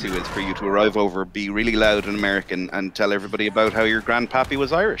really likes you. Is for you to arrive over, be really loud and American, and tell everybody about how your grandpappy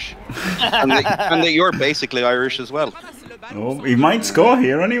was Irish, and that you're basically Irish as well. Oh, he might score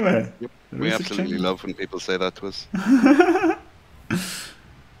here anyway. Yep. We absolutely love when people say that to us.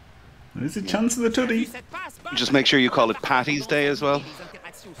 There's a chance of the tuddy. Just make sure you call it Patty's Day as well.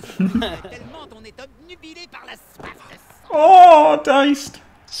 Oh, diced.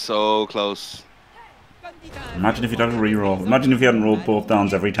 So close. Imagine if he'd had a reroll. Imagine if he hadn't rolled both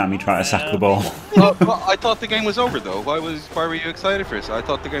downs every time he tried to sack the ball. Well, I thought the game was over though. Why were you excited for this? I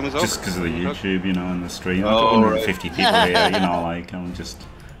thought the game was over. Just because of the YouTube, you know, and the stream. I've got 150 people here, you know, like, I'm just...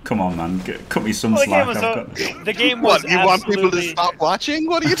 Come on, man, cut me some slack. The game was. What, you want people to stop watching?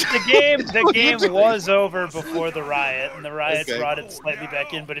 What are you doing? The game was over before the riot, and the riots brought it slightly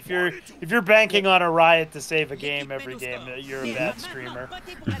back in. But if you're banking on a riot to save a game every game, you're a bad streamer.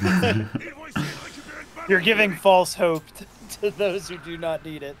 You're giving false hope to those who do not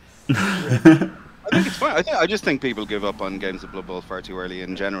need it. I think it's fine. I just think people give up on games of Blood Bowl far too early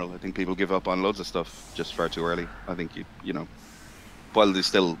in general. I think people give up on loads of stuff just far too early. I think you know. While there's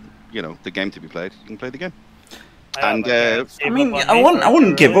still, you know, the game to be played, you can play the game. And I mean, I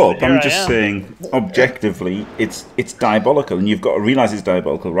wouldn't give up. I'm just saying, objectively, it's diabolical, and you've got to realise it's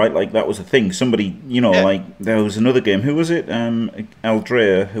diabolical, right? Like that was a thing. Somebody, you know, like there was another game. Who was it?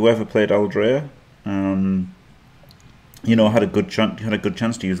 Aldrea. Whoever played Aldrea, you know, had a good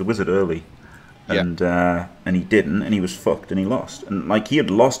chance to use the wizard early, and he didn't, and he was fucked, and he lost, and like he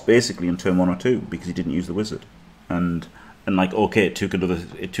had lost basically in turn 1 or 2 because he didn't use the wizard, and like okay, it took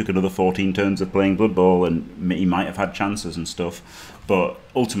another 14 turns of playing Blood Bowl, and he might have had chances and stuff, but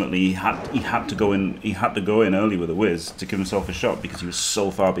ultimately he had to go in early with a whiz to give himself a shot because he was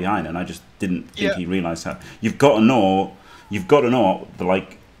so far behind, and I just didn't think he realised that. You've got to know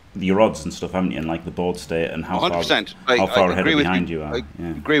your odds and stuff, haven't you? And like the board state and how 100%. far ahead or behind you are. I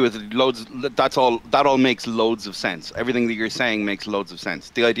agree with it. Loads. That all makes loads of sense. Everything that you're saying makes loads of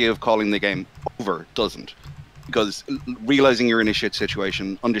sense. The idea of calling the game over doesn't, because realizing you're in a shit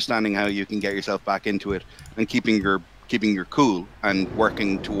situation, understanding how you can get yourself back into it, and keeping your cool and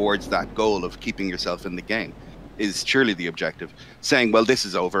working towards that goal of keeping yourself in the game is surely the objective. Saying, well, this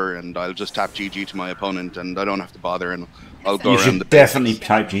is over and I'll just tap GG to my opponent and I don't have to bother and I'll go around the definitely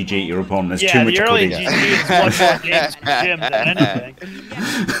type GG to your opponent. There's too much the early GG is one more games for Jim than anything.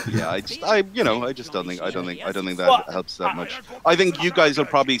 I just don't think that helps that much. I think you guys will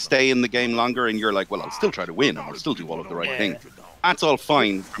probably stay in the game longer and you're like, well, I'll still try to win and I'll still do all of the right things. That's all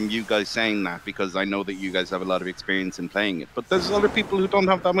fine from you guys saying that, because I know that you guys have a lot of experience in playing it. But there's other people who don't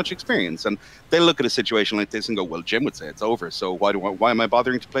have that much experience, and they look at a situation like this and go, well, Jim would say it's over, so why am I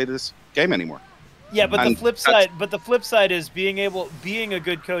bothering to play this game anymore? Yeah, but the flip side is being a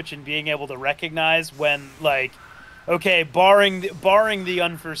good coach and being able to recognize when, like, okay, barring the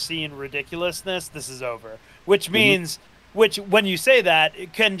unforeseen ridiculousness, this is over. Which means Which, when you say that,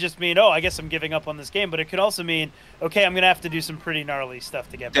 it can just mean, oh, I guess I'm giving up on this game. But it could also mean, okay, I'm gonna have to do some pretty gnarly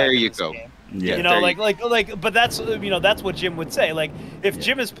stuff to get back in this game. Yeah. You know, but that's, you know, that's what Jim would say. Like, if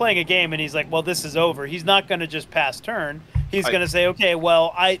Jim is playing a game and he's like, well, this is over, he's not gonna just pass turn. He's gonna say, okay,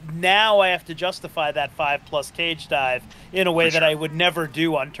 well, I have to justify that 5+ cage dive in a way that I would never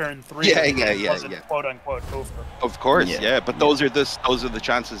do on turn 3. Yeah. Quote unquote over. Of course, yeah. But those are the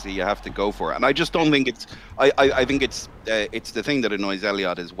chances that you have to go for, and I just don't think it's. I think it's the thing that annoys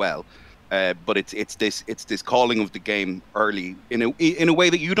Elliot as well. But it's this calling of the game early in a way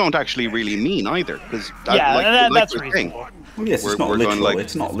that you don't actually really mean either, because that's reasonable. Well, yes, it's not literal.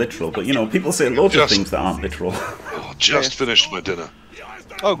 It's not literal, but you know, people say loads of things that aren't literal. Just finished my dinner.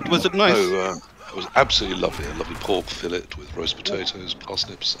 Oh, was it nice? It was absolutely lovely. A lovely pork fillet with roast potatoes,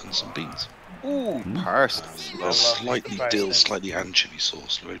 parsnips, and some beans. Ooh, parsnips. Slightly dill, slightly anchovy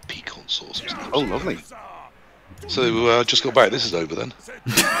sauce, very piquant sauce. Oh, lovely. So just got back. This is over then.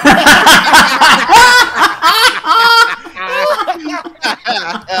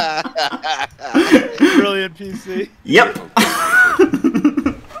 Brilliant PC. Yep.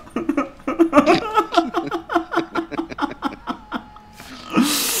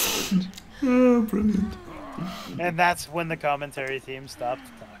 Oh, brilliant. And that's when the commentary team stopped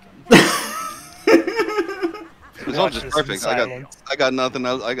talking. It's all just perfect. I got nothing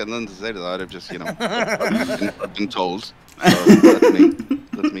else. I got nothing to say to that. I've just, you know, I've been told. So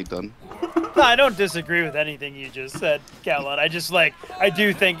that's me done. No, I don't disagree with anything you just said, Coalan. I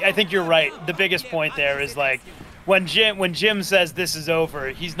think you're right. The biggest point there is, like, when Jim says this is over,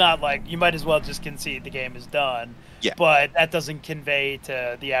 he's not like, you might as well just concede the game is done. Yeah. But that doesn't convey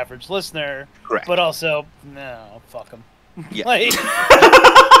to the average listener. Correct. But also, no, fuck him. Yeah. Like,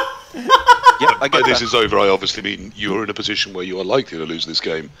 yeah, by this is over, I obviously mean you are in a position where you are likely to lose this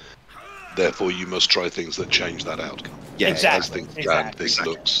game. Therefore, you must try things that change that outcome. Yeah, exactly. As things stand, this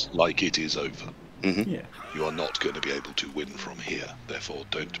looks like it is over. Mm-hmm. Yeah. You are not going to be able to win from here. Therefore,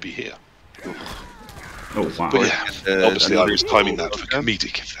 don't be here. Oh wow! But yeah, obviously, I was timing that for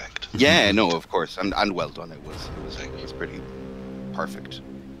comedic effect. Yeah, no, of course, and well done. It was pretty perfect.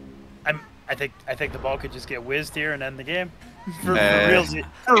 I think the ball could just get whizzed here and end the game. For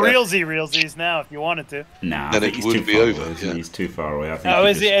realsies now, if you wanted to. Nah, then it would be over. Yeah. He's too far away. I think. Oh,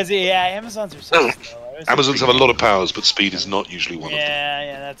 is he? Yeah, Amazons are so slow. Amazons have a lot of powers, but speed is not usually one of them.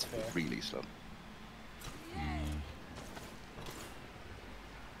 Yeah, that's fair. Really slow.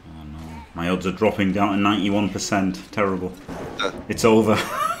 Oh no, my odds are dropping down to 91%. Terrible. It's over.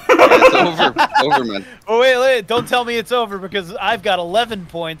 It's over, man. Oh wait! Don't tell me it's over, because I've got 11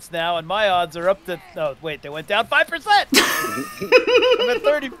 points now, and my odds are up to. Oh wait, they went down 5%. I'm at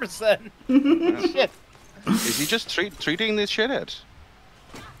 30%. Shit. Is he just treating this shit out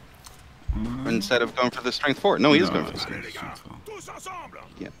instead of going for the strength 4? No, he is going for the strength 4.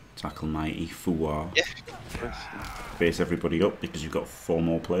 Yeah. Tackle mighty fouar. Yeah. Base everybody up because you've got 4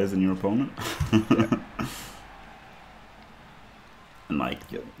 more players than your opponent. And like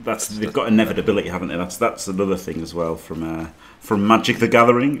they've got inevitability, haven't they? That's another thing as well from Magic the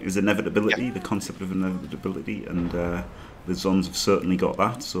Gathering is inevitability, the concept of inevitability, and the Zons have certainly got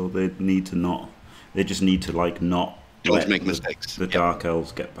that. So they just need to like not don't make mistakes. The Dark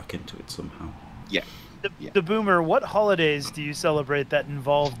Elves get back into it somehow. Yeah. The Boomer, what holidays do you celebrate that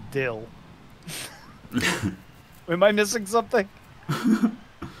involve dill? Am I missing something?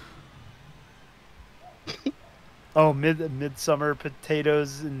 Oh, midsummer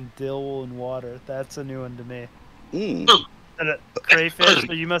potatoes and dill and water. That's a new one to me. Crayfish.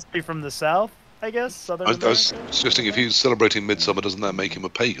 So you must be from the south, I guess. Southern. I was suggesting if he's celebrating midsummer, doesn't that make him a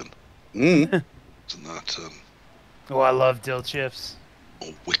pagan? Isn't that? Oh, I love dill chips.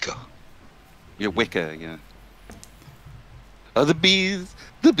 Or Wicca. Yeah, Wicca. Yeah. Oh, the bees.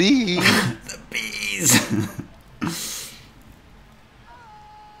 The bees. The bees.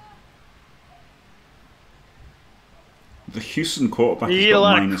 The Houston quarterback. You eat a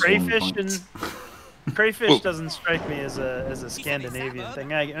lot of crayfish, crayfish doesn't strike me as a Scandinavian thing.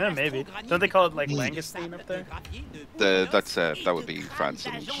 Maybe don't they call it like langoustine up there? That would be France.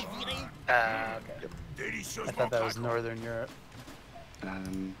 Okay. I thought that was Northern Europe.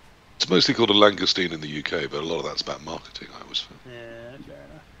 It's mostly called a langoustine in the UK, but a lot of that's about marketing. I always feel. Yeah, fair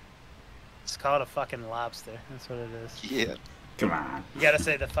enough. It's called a fucking lobster. That's what it is. Yeah. Come on. You gotta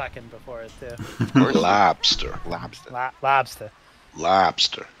say the fucking before it too. Lobster. Lobster.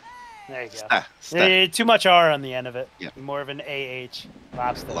 Lobster. There you go. Too much R on the end of it. Yeah. More of an AH.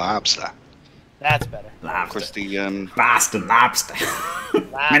 Lobster. Lobster. That's better. Of course, the Boston lobster.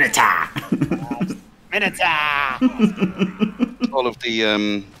 Minotaur. Minotaur. all of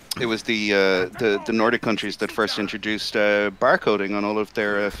the it was the Nordic countries that first introduced barcoding on all of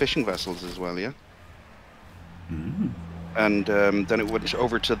their fishing vessels as well. Yeah. And then it went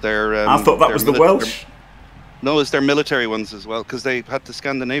over to their. I thought that was the Welsh. No, it's their military ones as well, because they had the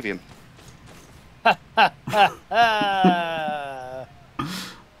Scandinavian. I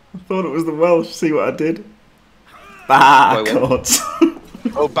thought it was the Welsh. See what I did? Barcodes.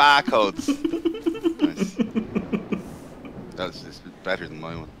 Oh, barcodes. Nice. That's better than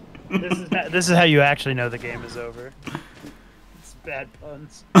my one. This is how you actually know the game is over. It's bad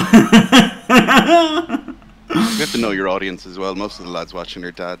puns. You have to know your audience as well. Most of the lads watching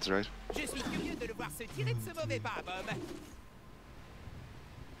their dads, right?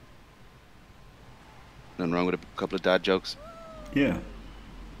 Nothing wrong with a couple of dad jokes. Yeah.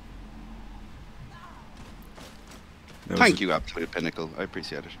 Thank you, Absolute Pinnacle. I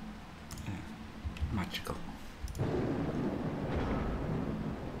appreciate it. Yeah. Magical.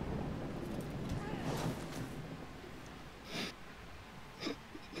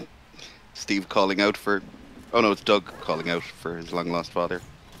 Steve calling out for... Oh no, it's Doug calling out for his long-lost father.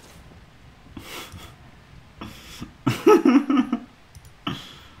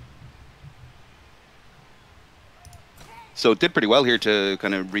 So it did pretty well here to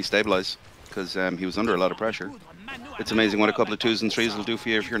kind of restabilize, because he was under a lot of pressure. It's amazing what a couple of 2s and 3s will do for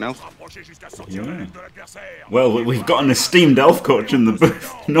you if you're an elf. Yeah. Well, we've got an esteemed elf coach in the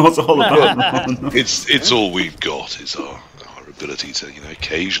booth. Knows all about that. It's all we've got is our ability to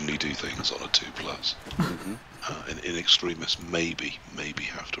occasionally do things on a 2+. In extremis, maybe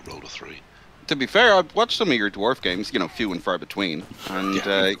have to roll a 3. To be fair, I've watched some of your dwarf games, few and far between, and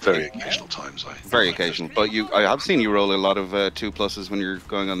very occasional times. Very occasional, but I have seen you roll a lot of 2+ when you're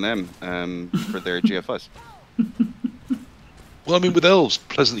going on them for their GFIs. Well, I mean, with elves,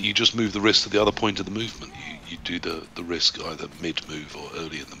 pleasantly you just move the risk to the other point of the movement. You do the risk either mid-move or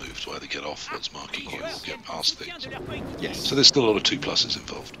early in the move to either get off what's marking you or get past things. Yes. So there's still a lot of 2+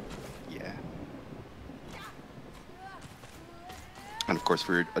 involved. Yeah. And of course,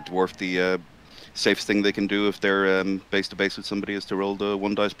 for a dwarf, the safest thing they can do if they're base to base with somebody is to roll the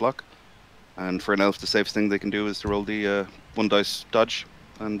 1 dice block. And for an elf, the safest thing they can do is to roll the 1 dice dodge,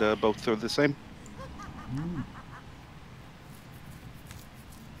 and both are the same.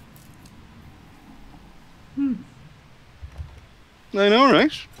 I know,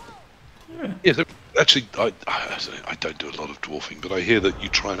 right? Yeah, actually, I don't do a lot of dwarfing, but I hear that you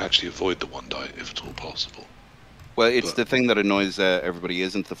try and actually avoid the 1 die if at all possible. Well, it's the thing that annoys everybody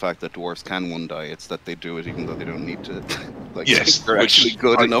isn't the fact that dwarves can 1 die, it's that they do it even though they don't need to. Like, yes, they're actually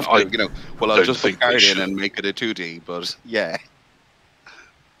good enough to, well, I'll just put Guardian and make it a 2D, but yeah.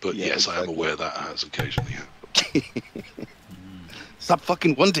 But yeah, yes, exactly. I am aware that has occasionally happened. Stop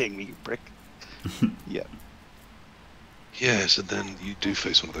fucking 1D'ing me, you prick. Yeah. Yes, and then you do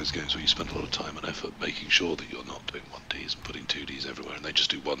face one of those games where you spend a lot of time and effort making sure that you're not doing 1Ds and putting 2Ds everywhere, and they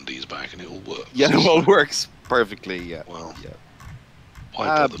just do 1Ds back and it all works. Yeah, it all works perfectly, yeah. Well, yeah. Why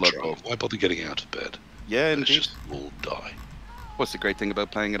bother trying? Why bother getting out of bed? Yeah, Let's indeed. just all die. What's the great thing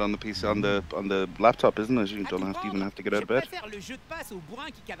about playing it on the PC on the laptop, isn't it? You don't even have to get out of bed.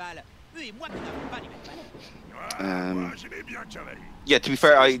 Yeah, to be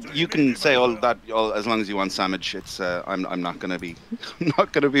fair, you can say all that as long as you want sandwich. It's I'm not gonna be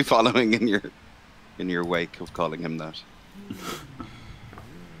following in your wake of calling him that.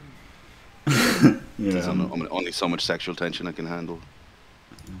 Yeah, There's only so much sexual tension I can handle.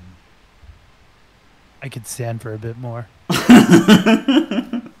 I could stand for a bit more.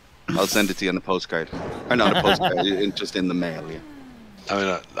 I'll send it to you on a postcard, or not a postcard, just in the mail. Yeah. I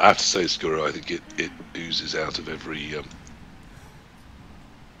mean, I have to say, Scuro, I think it oozes out of everything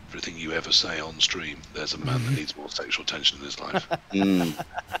you ever say on stream. There's a man that needs more sexual tension in his life.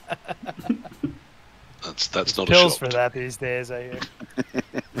 That's not a pills shock. for that these days, I hear.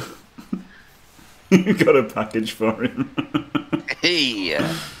 You got a package for him. Hey.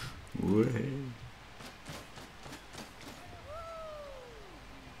 Way.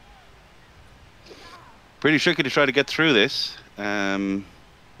 Pretty tricky to try to get through this.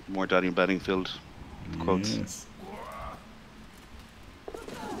 More Daniel Bedingfield quotes. Yes.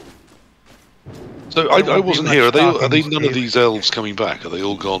 So I wasn't here. Are they none of these elves coming back? Are they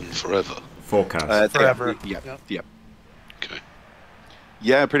all gone forever? Forecast. Forever. Yep. Okay.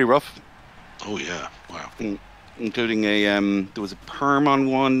 Yeah, pretty rough. Oh yeah. Wow. Including a there was a perm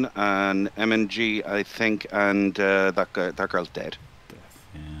on one, an MNG I think, and that girl's dead.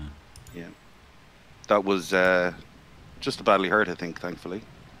 Yeah. That was just badly hurt, I think, thankfully.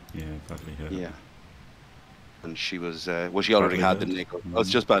 Yeah, badly hurt. Yeah. And she was she already had the nickel. Oh, it's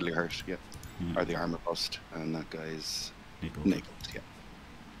just badly hurt, yeah. Or the armor bust, and that guy's nickeled, yeah.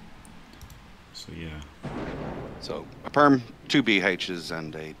 So yeah. So a perm, 2 BHs,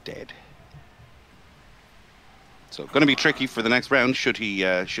 and a dead. So going to be tricky for the next round. Should he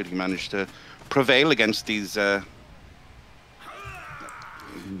manage to prevail against these?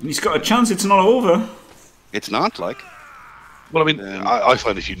 He's got a chance. It's not over. It's not like. Well, I mean, I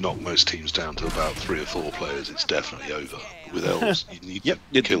find if you knock most teams down to about 3 or 4 players, it's definitely over. With elves, you need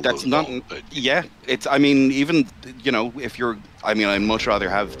to kill that's them. not. Yeah, it's. I mean, even if you're. I mean, I'd much rather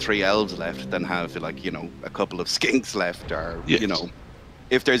have 3 elves left than have a couple of skinks left, or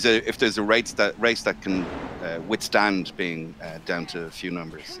if there's a race that can withstand being down to a few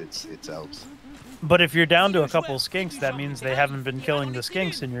numbers, it's elves. But if you're down to a couple skinks, that means they haven't been killing the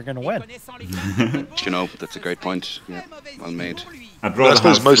skinks, and you're going to win. That's a great point. Yeah, well made. I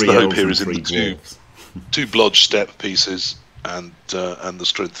suppose most of the hope here is in the two blodge step pieces and the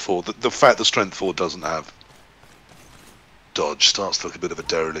strength 4. The fact the strength 4 doesn't have dodge starts to look a bit of a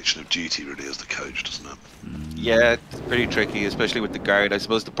dereliction of duty, really, as the coach, doesn't it? Yeah, it's pretty tricky, especially with the guard. I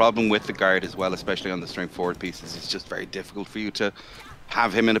suppose the problem with the guard as well, especially on the strength forward pieces, it's just very difficult for you to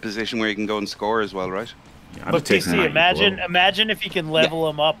have him in a position where he can go and score as well, right? Yeah, but PC, imagine if he can level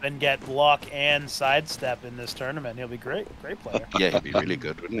him up and get block and sidestep in this tournament. He'll be great player. Yeah, he'd be really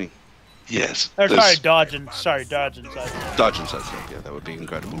good, wouldn't he? Yes. Dodge and sidestep. Dodge and sidestep, yeah, that would be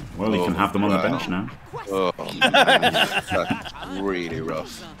incredible. Well, you can have them on the bench now. Oh, man, that's really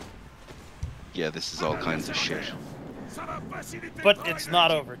rough. Yeah, this is all kinds of shit. But it's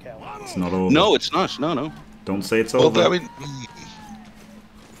not over, Cal. It's not over. No, it's not. No. Don't say it's over. I mean,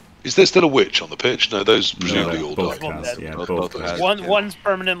 is there still a witch on the pitch? No, those presumably all died. Both has, One's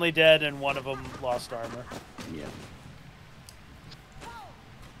permanently dead, and one of them lost armor. Yeah.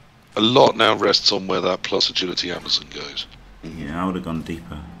 A lot now rests on where that plus agility Amazon goes. Yeah, I would have gone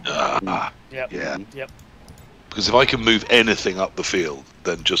deeper. Yep. Yeah. Yep. Because if I can move anything up the field,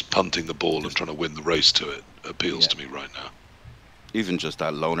 then just punting the ball and trying to win the race to it appeals to me right now. Even just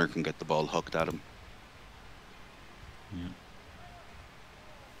that loner can get the ball hooked at him.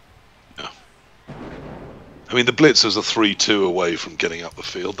 Yeah. I mean, the blitzers are 3-2 away from getting up the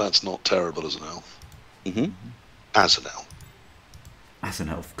field. That's not terrible as an elf. As an elf. As an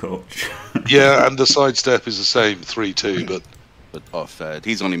elf coach. Yeah, and the sidestep is the same, 3-2, but off.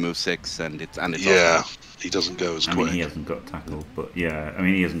 He's only moved 6, and it's off. He doesn't go as quick. I mean, he hasn't got tackle, but yeah, I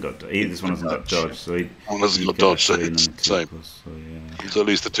mean, he hasn't got. This one hasn't got dodge, so one hasn't got dodge, so it's the same. Plus, so yeah. So at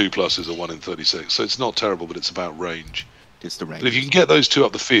least the 2 pluses are 1 in 36. So it's not terrible, but it's about range. It's the range. But if you can get those 2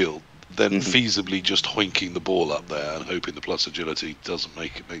 up the field, then feasibly just hoinking the ball up there and hoping the plus agility doesn't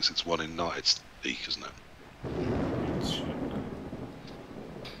makes its 1 in 9. It's weak, isn't it?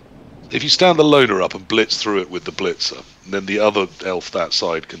 If you stand the loner up and blitz through it with the blitzer, then the other elf that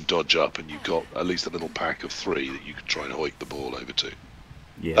side can dodge up, and you've got at least a little pack of 3 that you can try and hoik the ball over to.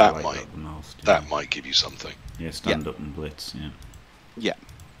 Yeah, that might give you something. Yeah, stand up and blitz. Yeah. Yeah.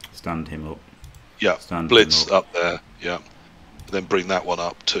 Stand him up. Yeah. Blitz up there. Yeah. Then bring that one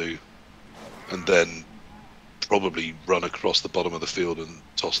up too, and then probably run across the bottom of the field and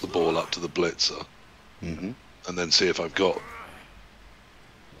toss the ball up to the blitzer, and then see if I've got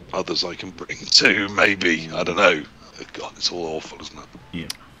others I can bring to. Maybe, I don't know. God, it's all awful, isn't it? Yeah.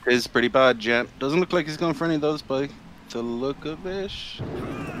 It is pretty bad, yeah. Doesn't look like he's going for any of those by the look of it.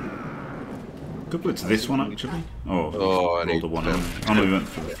 Good blitz this one actually. Oh, Oh, rolled a 1. Oh no, we went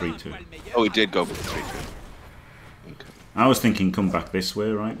for the 3-2. Oh, he did go for the 3-2. Okay. I was thinking come back this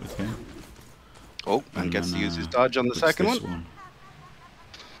way, right, with him. Oh, and gets then, to use his dodge on the blitz second this one.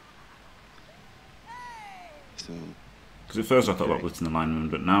 So, Because at first I thought about blitzing the lineman,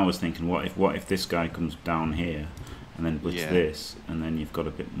 but now I was thinking, what if this guy comes down here and then blitz this, and then you've got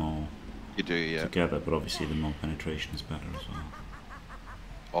a bit more you do, yeah. together. But obviously the more penetration is better as well.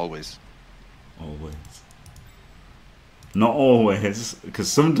 Always. Always. Not always,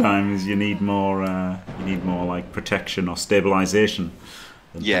 because sometimes you need more like protection or stabilization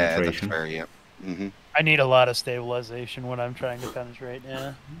than penetration. That's fair, yeah. I need a lot of stabilization when I'm trying to penetrate.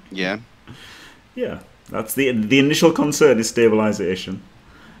 Yeah. Yeah. Yeah, that's the initial concern is stabilization,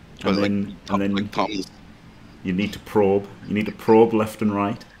 and then you need to probe. You need to probe left and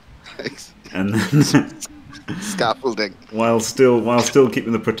right, and then scaffolding while still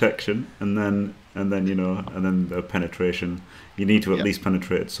keeping the protection, and then the penetration. You need to at least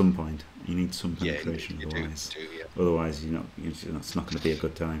penetrate at some point. You need some penetration, otherwise it's not going to be a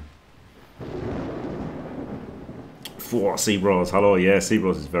good time. For Seabros, hello, yeah,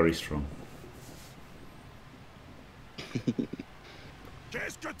 Seabros is very strong.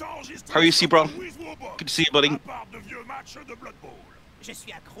 How are you, Seabro? Good to see you, buddy. Je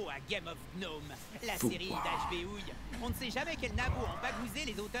suis accro à Game of Gnome, la série d'HB Houille. On ne sait jamais quel nabot en bagousé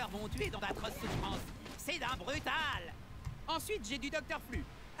les auteurs vont tuer dans d'atroces souffrances. C'est d'un brutal. Ensuite, j'ai du Dr. Flu,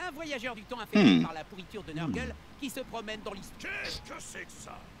 un voyageur du temps infecté par la pourriture de Nurgle qui se promène dans l'histoire. Qu'est-ce que c'est que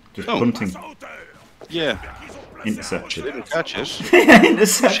ça? Just punting. Yeah. Intercepted. Didn't catch it.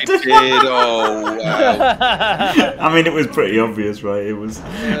 Intercepted. She did. Oh wow. I mean, it was pretty obvious, right? It was.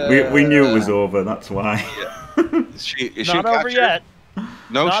 We knew it was over. That's why. Yeah. Is she Not over yet.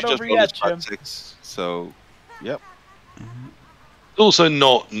 No, Not she just over rolled yet, his part Jim. 6. So, yep. Also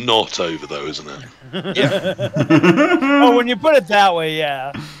not over though, isn't it? Yeah. Oh, when you put it that way,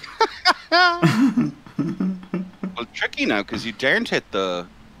 yeah. Well, tricky now because you daren't hit the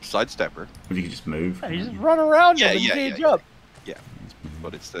sidestepper. But you can just move. Yeah, you just run around Yeah, him and yeah, cage yeah, up. Yeah,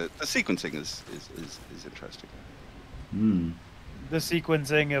 but it's the sequencing is interesting. The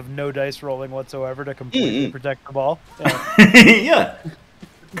sequencing of no dice rolling whatsoever to completely protect the ball. Yeah. Yeah.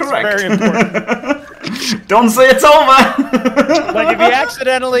 Correct. It's very important. Don't say it's over. Like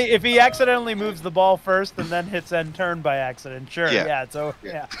if he accidentally moves the ball first and then hits end turn by accident, sure, yeah, so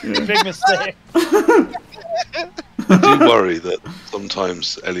big mistake. I do worry that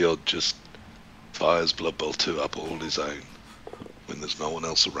sometimes Eliod just fires Blood Bowl 2 up all on his own when there's no one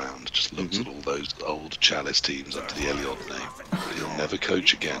else around. Just looks at all those old Chalice teams under the Eliod name. He'll never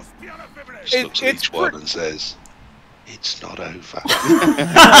coach again. Just looks at each one and says, "It's not over."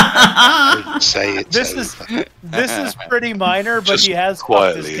 Say it's over. This is pretty minor, but Just he has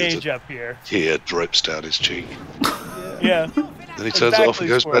fucked his quietly, cage up here. Tear drips down his cheek. Yeah. Then he turns it off and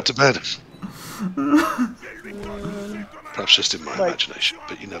goes back to bed. Perhaps just in my imagination,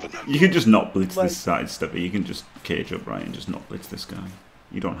 but you never know. You can just not blitz this sidestepper. You can just cage up right and just not blitz this guy.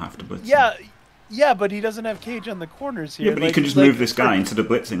 You don't have to blitz him. Yeah, but he doesn't have cage on the corners here. Yeah, but you can just move this guy instead of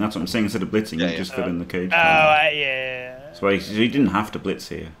blitzing. That's what I'm saying. Instead of blitzing, you just fill in the cage. Yeah. So he didn't have to blitz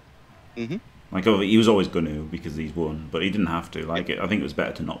here. Like he was always going to because he's won, but he didn't have to. Like I think it was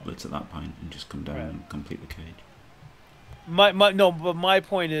better to not blitz at that point and just come down and complete the cage. But my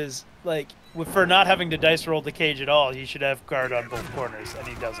point is, like, for not having to dice roll the cage at all, he should have guard on both corners, and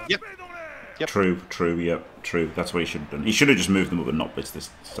he doesn't. Yep. True. That's what he should have done. He should have just moved them up and not blitz this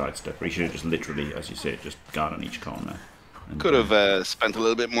sidestepper. He should have just literally, as you say, just guard on each corner. Could have spent a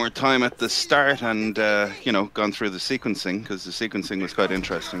little bit more time at the start and, gone through the sequencing, because the sequencing was quite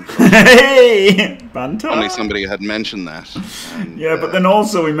interesting. Hey! Banter! Only somebody had mentioned that. And, yeah, but then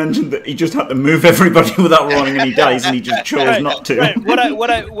also we mentioned that he just had to move everybody without rolling any dice, and he just chose not to. Right.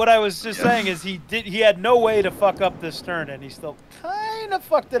 What I was just saying is he had no way to fuck up this turn, and he still kind of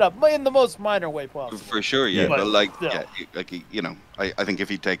fucked it up in the most minor way possible. For sure, yeah. But still. I think if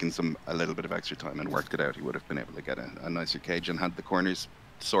he'd taken a little bit of extra time and worked it out, he would have been able to get a nicer cage and had the corners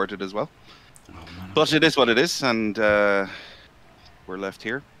sorted as well. But it is what it is, and we're left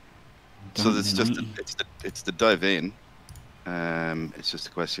here. So it's just it's the dive in. It's just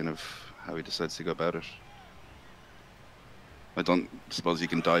a question of how he decides to go about it. I don't suppose he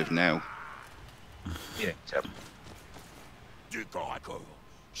can dive now. You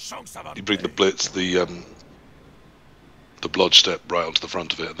bring the blitz, the the blood step right onto the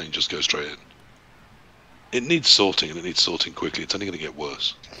front of it and then just go straight in. It needs sorting, and it needs sorting quickly. It's only going to get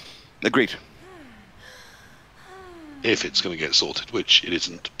worse. Agreed. If it's going to get sorted, which it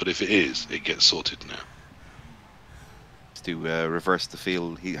isn't, but if it is, it gets sorted now. To reverse the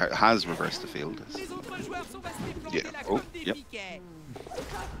field. He has reversed the field. Yeah. Oh, yep.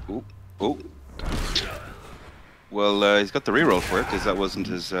 Oh, oh. Well, he's got the reroll for it, because that wasn't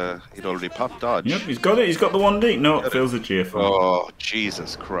his... he'd already popped dodge. Yep, he's got it. He's got the 1D. No, it fails the GF. Oh,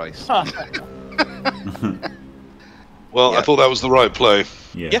 Jesus Christ. Huh. Well, I thought that was the right play.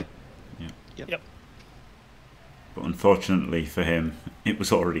 Yeah. Yep. But unfortunately for him, it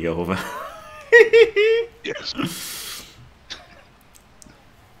was already over. Yes.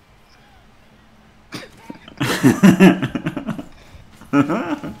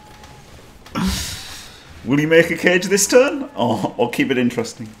 Will he make a cage this turn, or keep it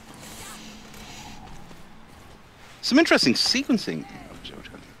interesting? Some interesting sequencing.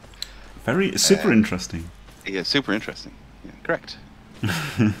 Very super interesting. Yeah, super interesting. Yeah, correct.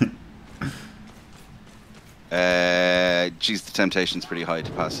 Geez, the temptation's pretty high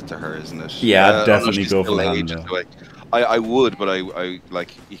to pass it to her, isn't it? Yeah, I'd definitely go for that. I would, but I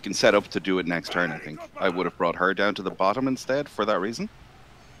like you can set up to do it next turn. I think I would have brought her down to the bottom instead for that reason.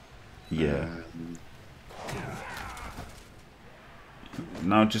 Yeah.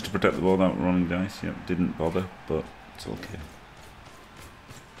 Now, just to protect the ball without rolling dice. Yep, didn't bother, but it's okay.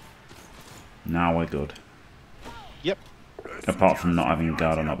 Now we're good. Yep. Apart from not having a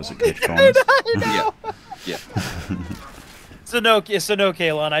guard on opposite cage corners. Yeah. So no,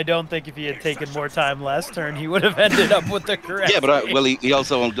 Coalan. I don't think if he had taken more time last turn, he would have ended up with the correct. Yeah, but well, he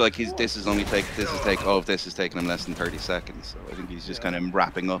also like this is taking him less than 30 seconds. So I think he's just kind of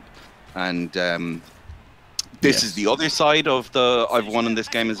wrapping up, and this is the other side of the I've won and this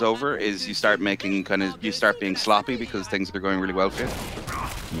game is over. Is you start making you start being sloppy because things are going really well for you.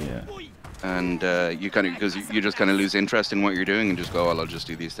 Yeah. And you because you just kind of lose interest in what you're doing and just go, well, I'll just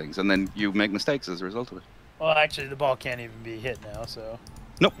do these things, and then you make mistakes as a result of it. Well, actually, the ball can't even be hit now, so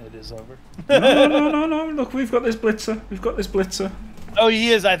nope, it is over. No! Look, we've got this blitzer. Oh,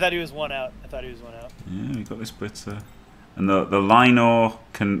 he is. I thought he was one out. Yeah, we've got this blitzer, and the Lino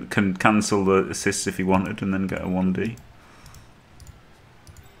can cancel the assists if he wanted, and then get a 1D.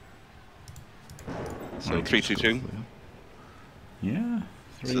 So 3-2-2. Yeah.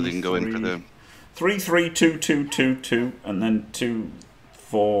 So they can go in for the 3-3-2-2-2-2, and then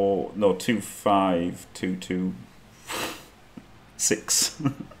 2-5-2-2-6. I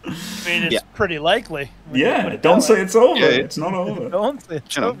mean, it's pretty likely. Yeah, don't say it's over. It's not over. Don't say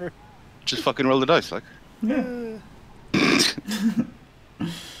it's over. Just fucking roll the dice, like. Yeah.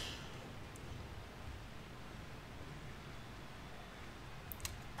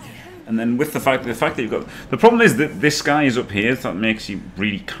 And then with the fact that you've got the problem is that this guy is up here, that makes you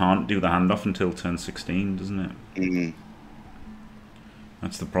really can't do the handoff until turn 16, doesn't it? Mm-hmm.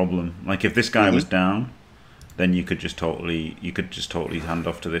 That's the problem. Like if this guy was down, then you could just totally hand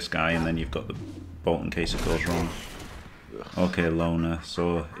off to this guy, and then you've got the bolt in case it goes wrong. Okay, loner.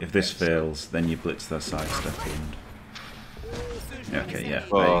 So if this fails, then you blitz their sidestepper and okay, yeah.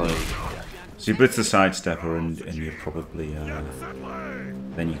 So you blitz the sidestepper and you probably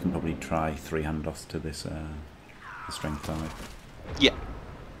then you can probably try 3 handoffs to this the strength 5. Yeah.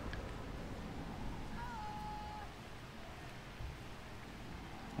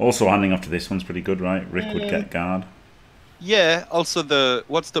 Also, handing off to this one's pretty good, right? Rick would get guard. Yeah. Also,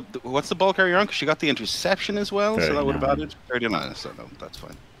 what's the ball carrier on? Because she got the interception as well, 39. so that would have added 39. So no, that's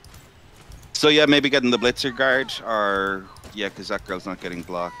fine. So yeah, maybe getting the blitzer guard, or yeah, because that girl's not getting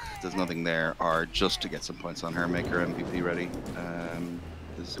blocked. There's nothing there, or just to get some points on her, make her MVP ready.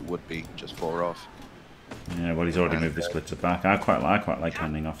 Because it would be just 4 off. Yeah, well, he's already moved the splitzer back. I quite like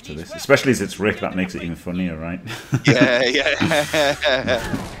handing off to this, especially as it's Rick. That makes it even funnier, right? Yeah.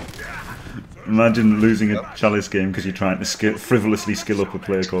 Imagine losing a Chalice game because you're trying to frivolously skill up a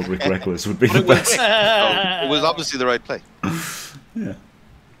player called Rick Reckless would be the best. It was obviously the right play. Yeah.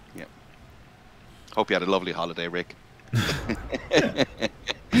 Yeah. Hope you had a lovely holiday, Rick.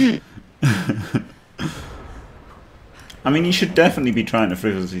 I mean, you should definitely be trying to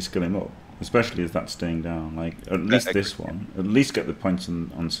frivolously skill him up, especially as that's staying down. Like, at least this one. At least get the points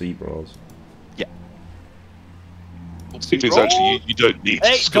on C-Brawls. Yeah. Particularly, actually, you don't need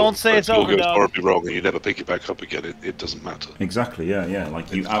to skill. Don't say it's over, If it goes horribly wrong and you never pick it back up again, it doesn't matter. Exactly, yeah.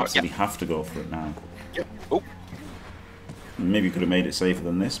 Like, you absolutely have to go for it now. Yep. Oh. Maybe you could have made it safer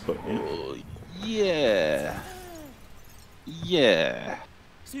than this, but yeah. Yeah.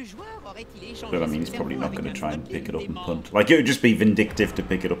 But I mean, he's probably not going to try and pick it up and punt. Like, it would just be vindictive to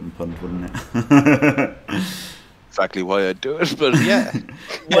pick it up and punt, wouldn't it? exactly why I'd do it, but yeah.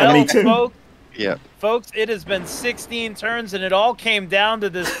 Well, me too. Folks, it has been 16 turns, and it all came down to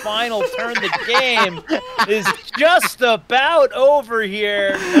this final turn. The game is just about over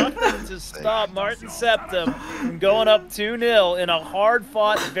here. Nothing to stop MartinSeptim from going up 2-0 in a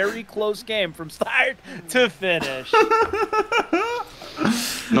hard-fought, very close game from start to finish.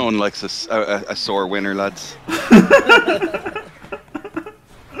 No one likes a sore winner, lads.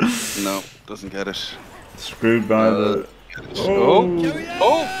 No, doesn't get it. Screwed by the...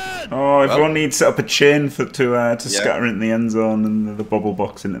 Oh, everyone needs to set up a chain to scatter into the end zone, and the bubble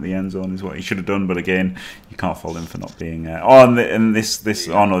box into the end zone is what he should have done. But again, you can't fault him for not being. This.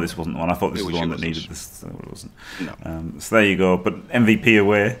 Oh no, this wasn't the one. I thought this was the one that needed this. It wasn't. No. So there you go. But MVP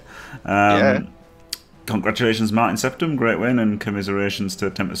away. Congratulations, MartinSeptim, great win, and commiserations to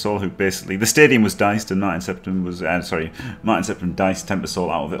Tempest, who basically the stadium was diced, and MartinSeptim diced Tempest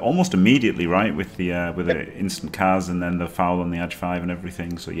out of it almost immediately, right, with the instant cars and then the foul on the edge 5 and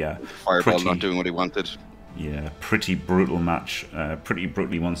everything. So yeah, Fireball not doing what he wanted. Yeah, pretty brutal match, pretty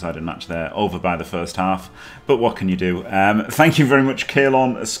brutally one-sided match there, over by the first half. But what can you do? Thank you very much,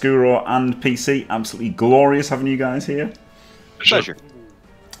 Coalan, Scuro, and PC. Absolutely glorious having you guys here. Pleasure.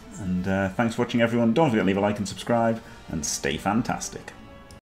 And thanks for watching, everyone. Don't forget to leave a like and subscribe, and stay fantastic.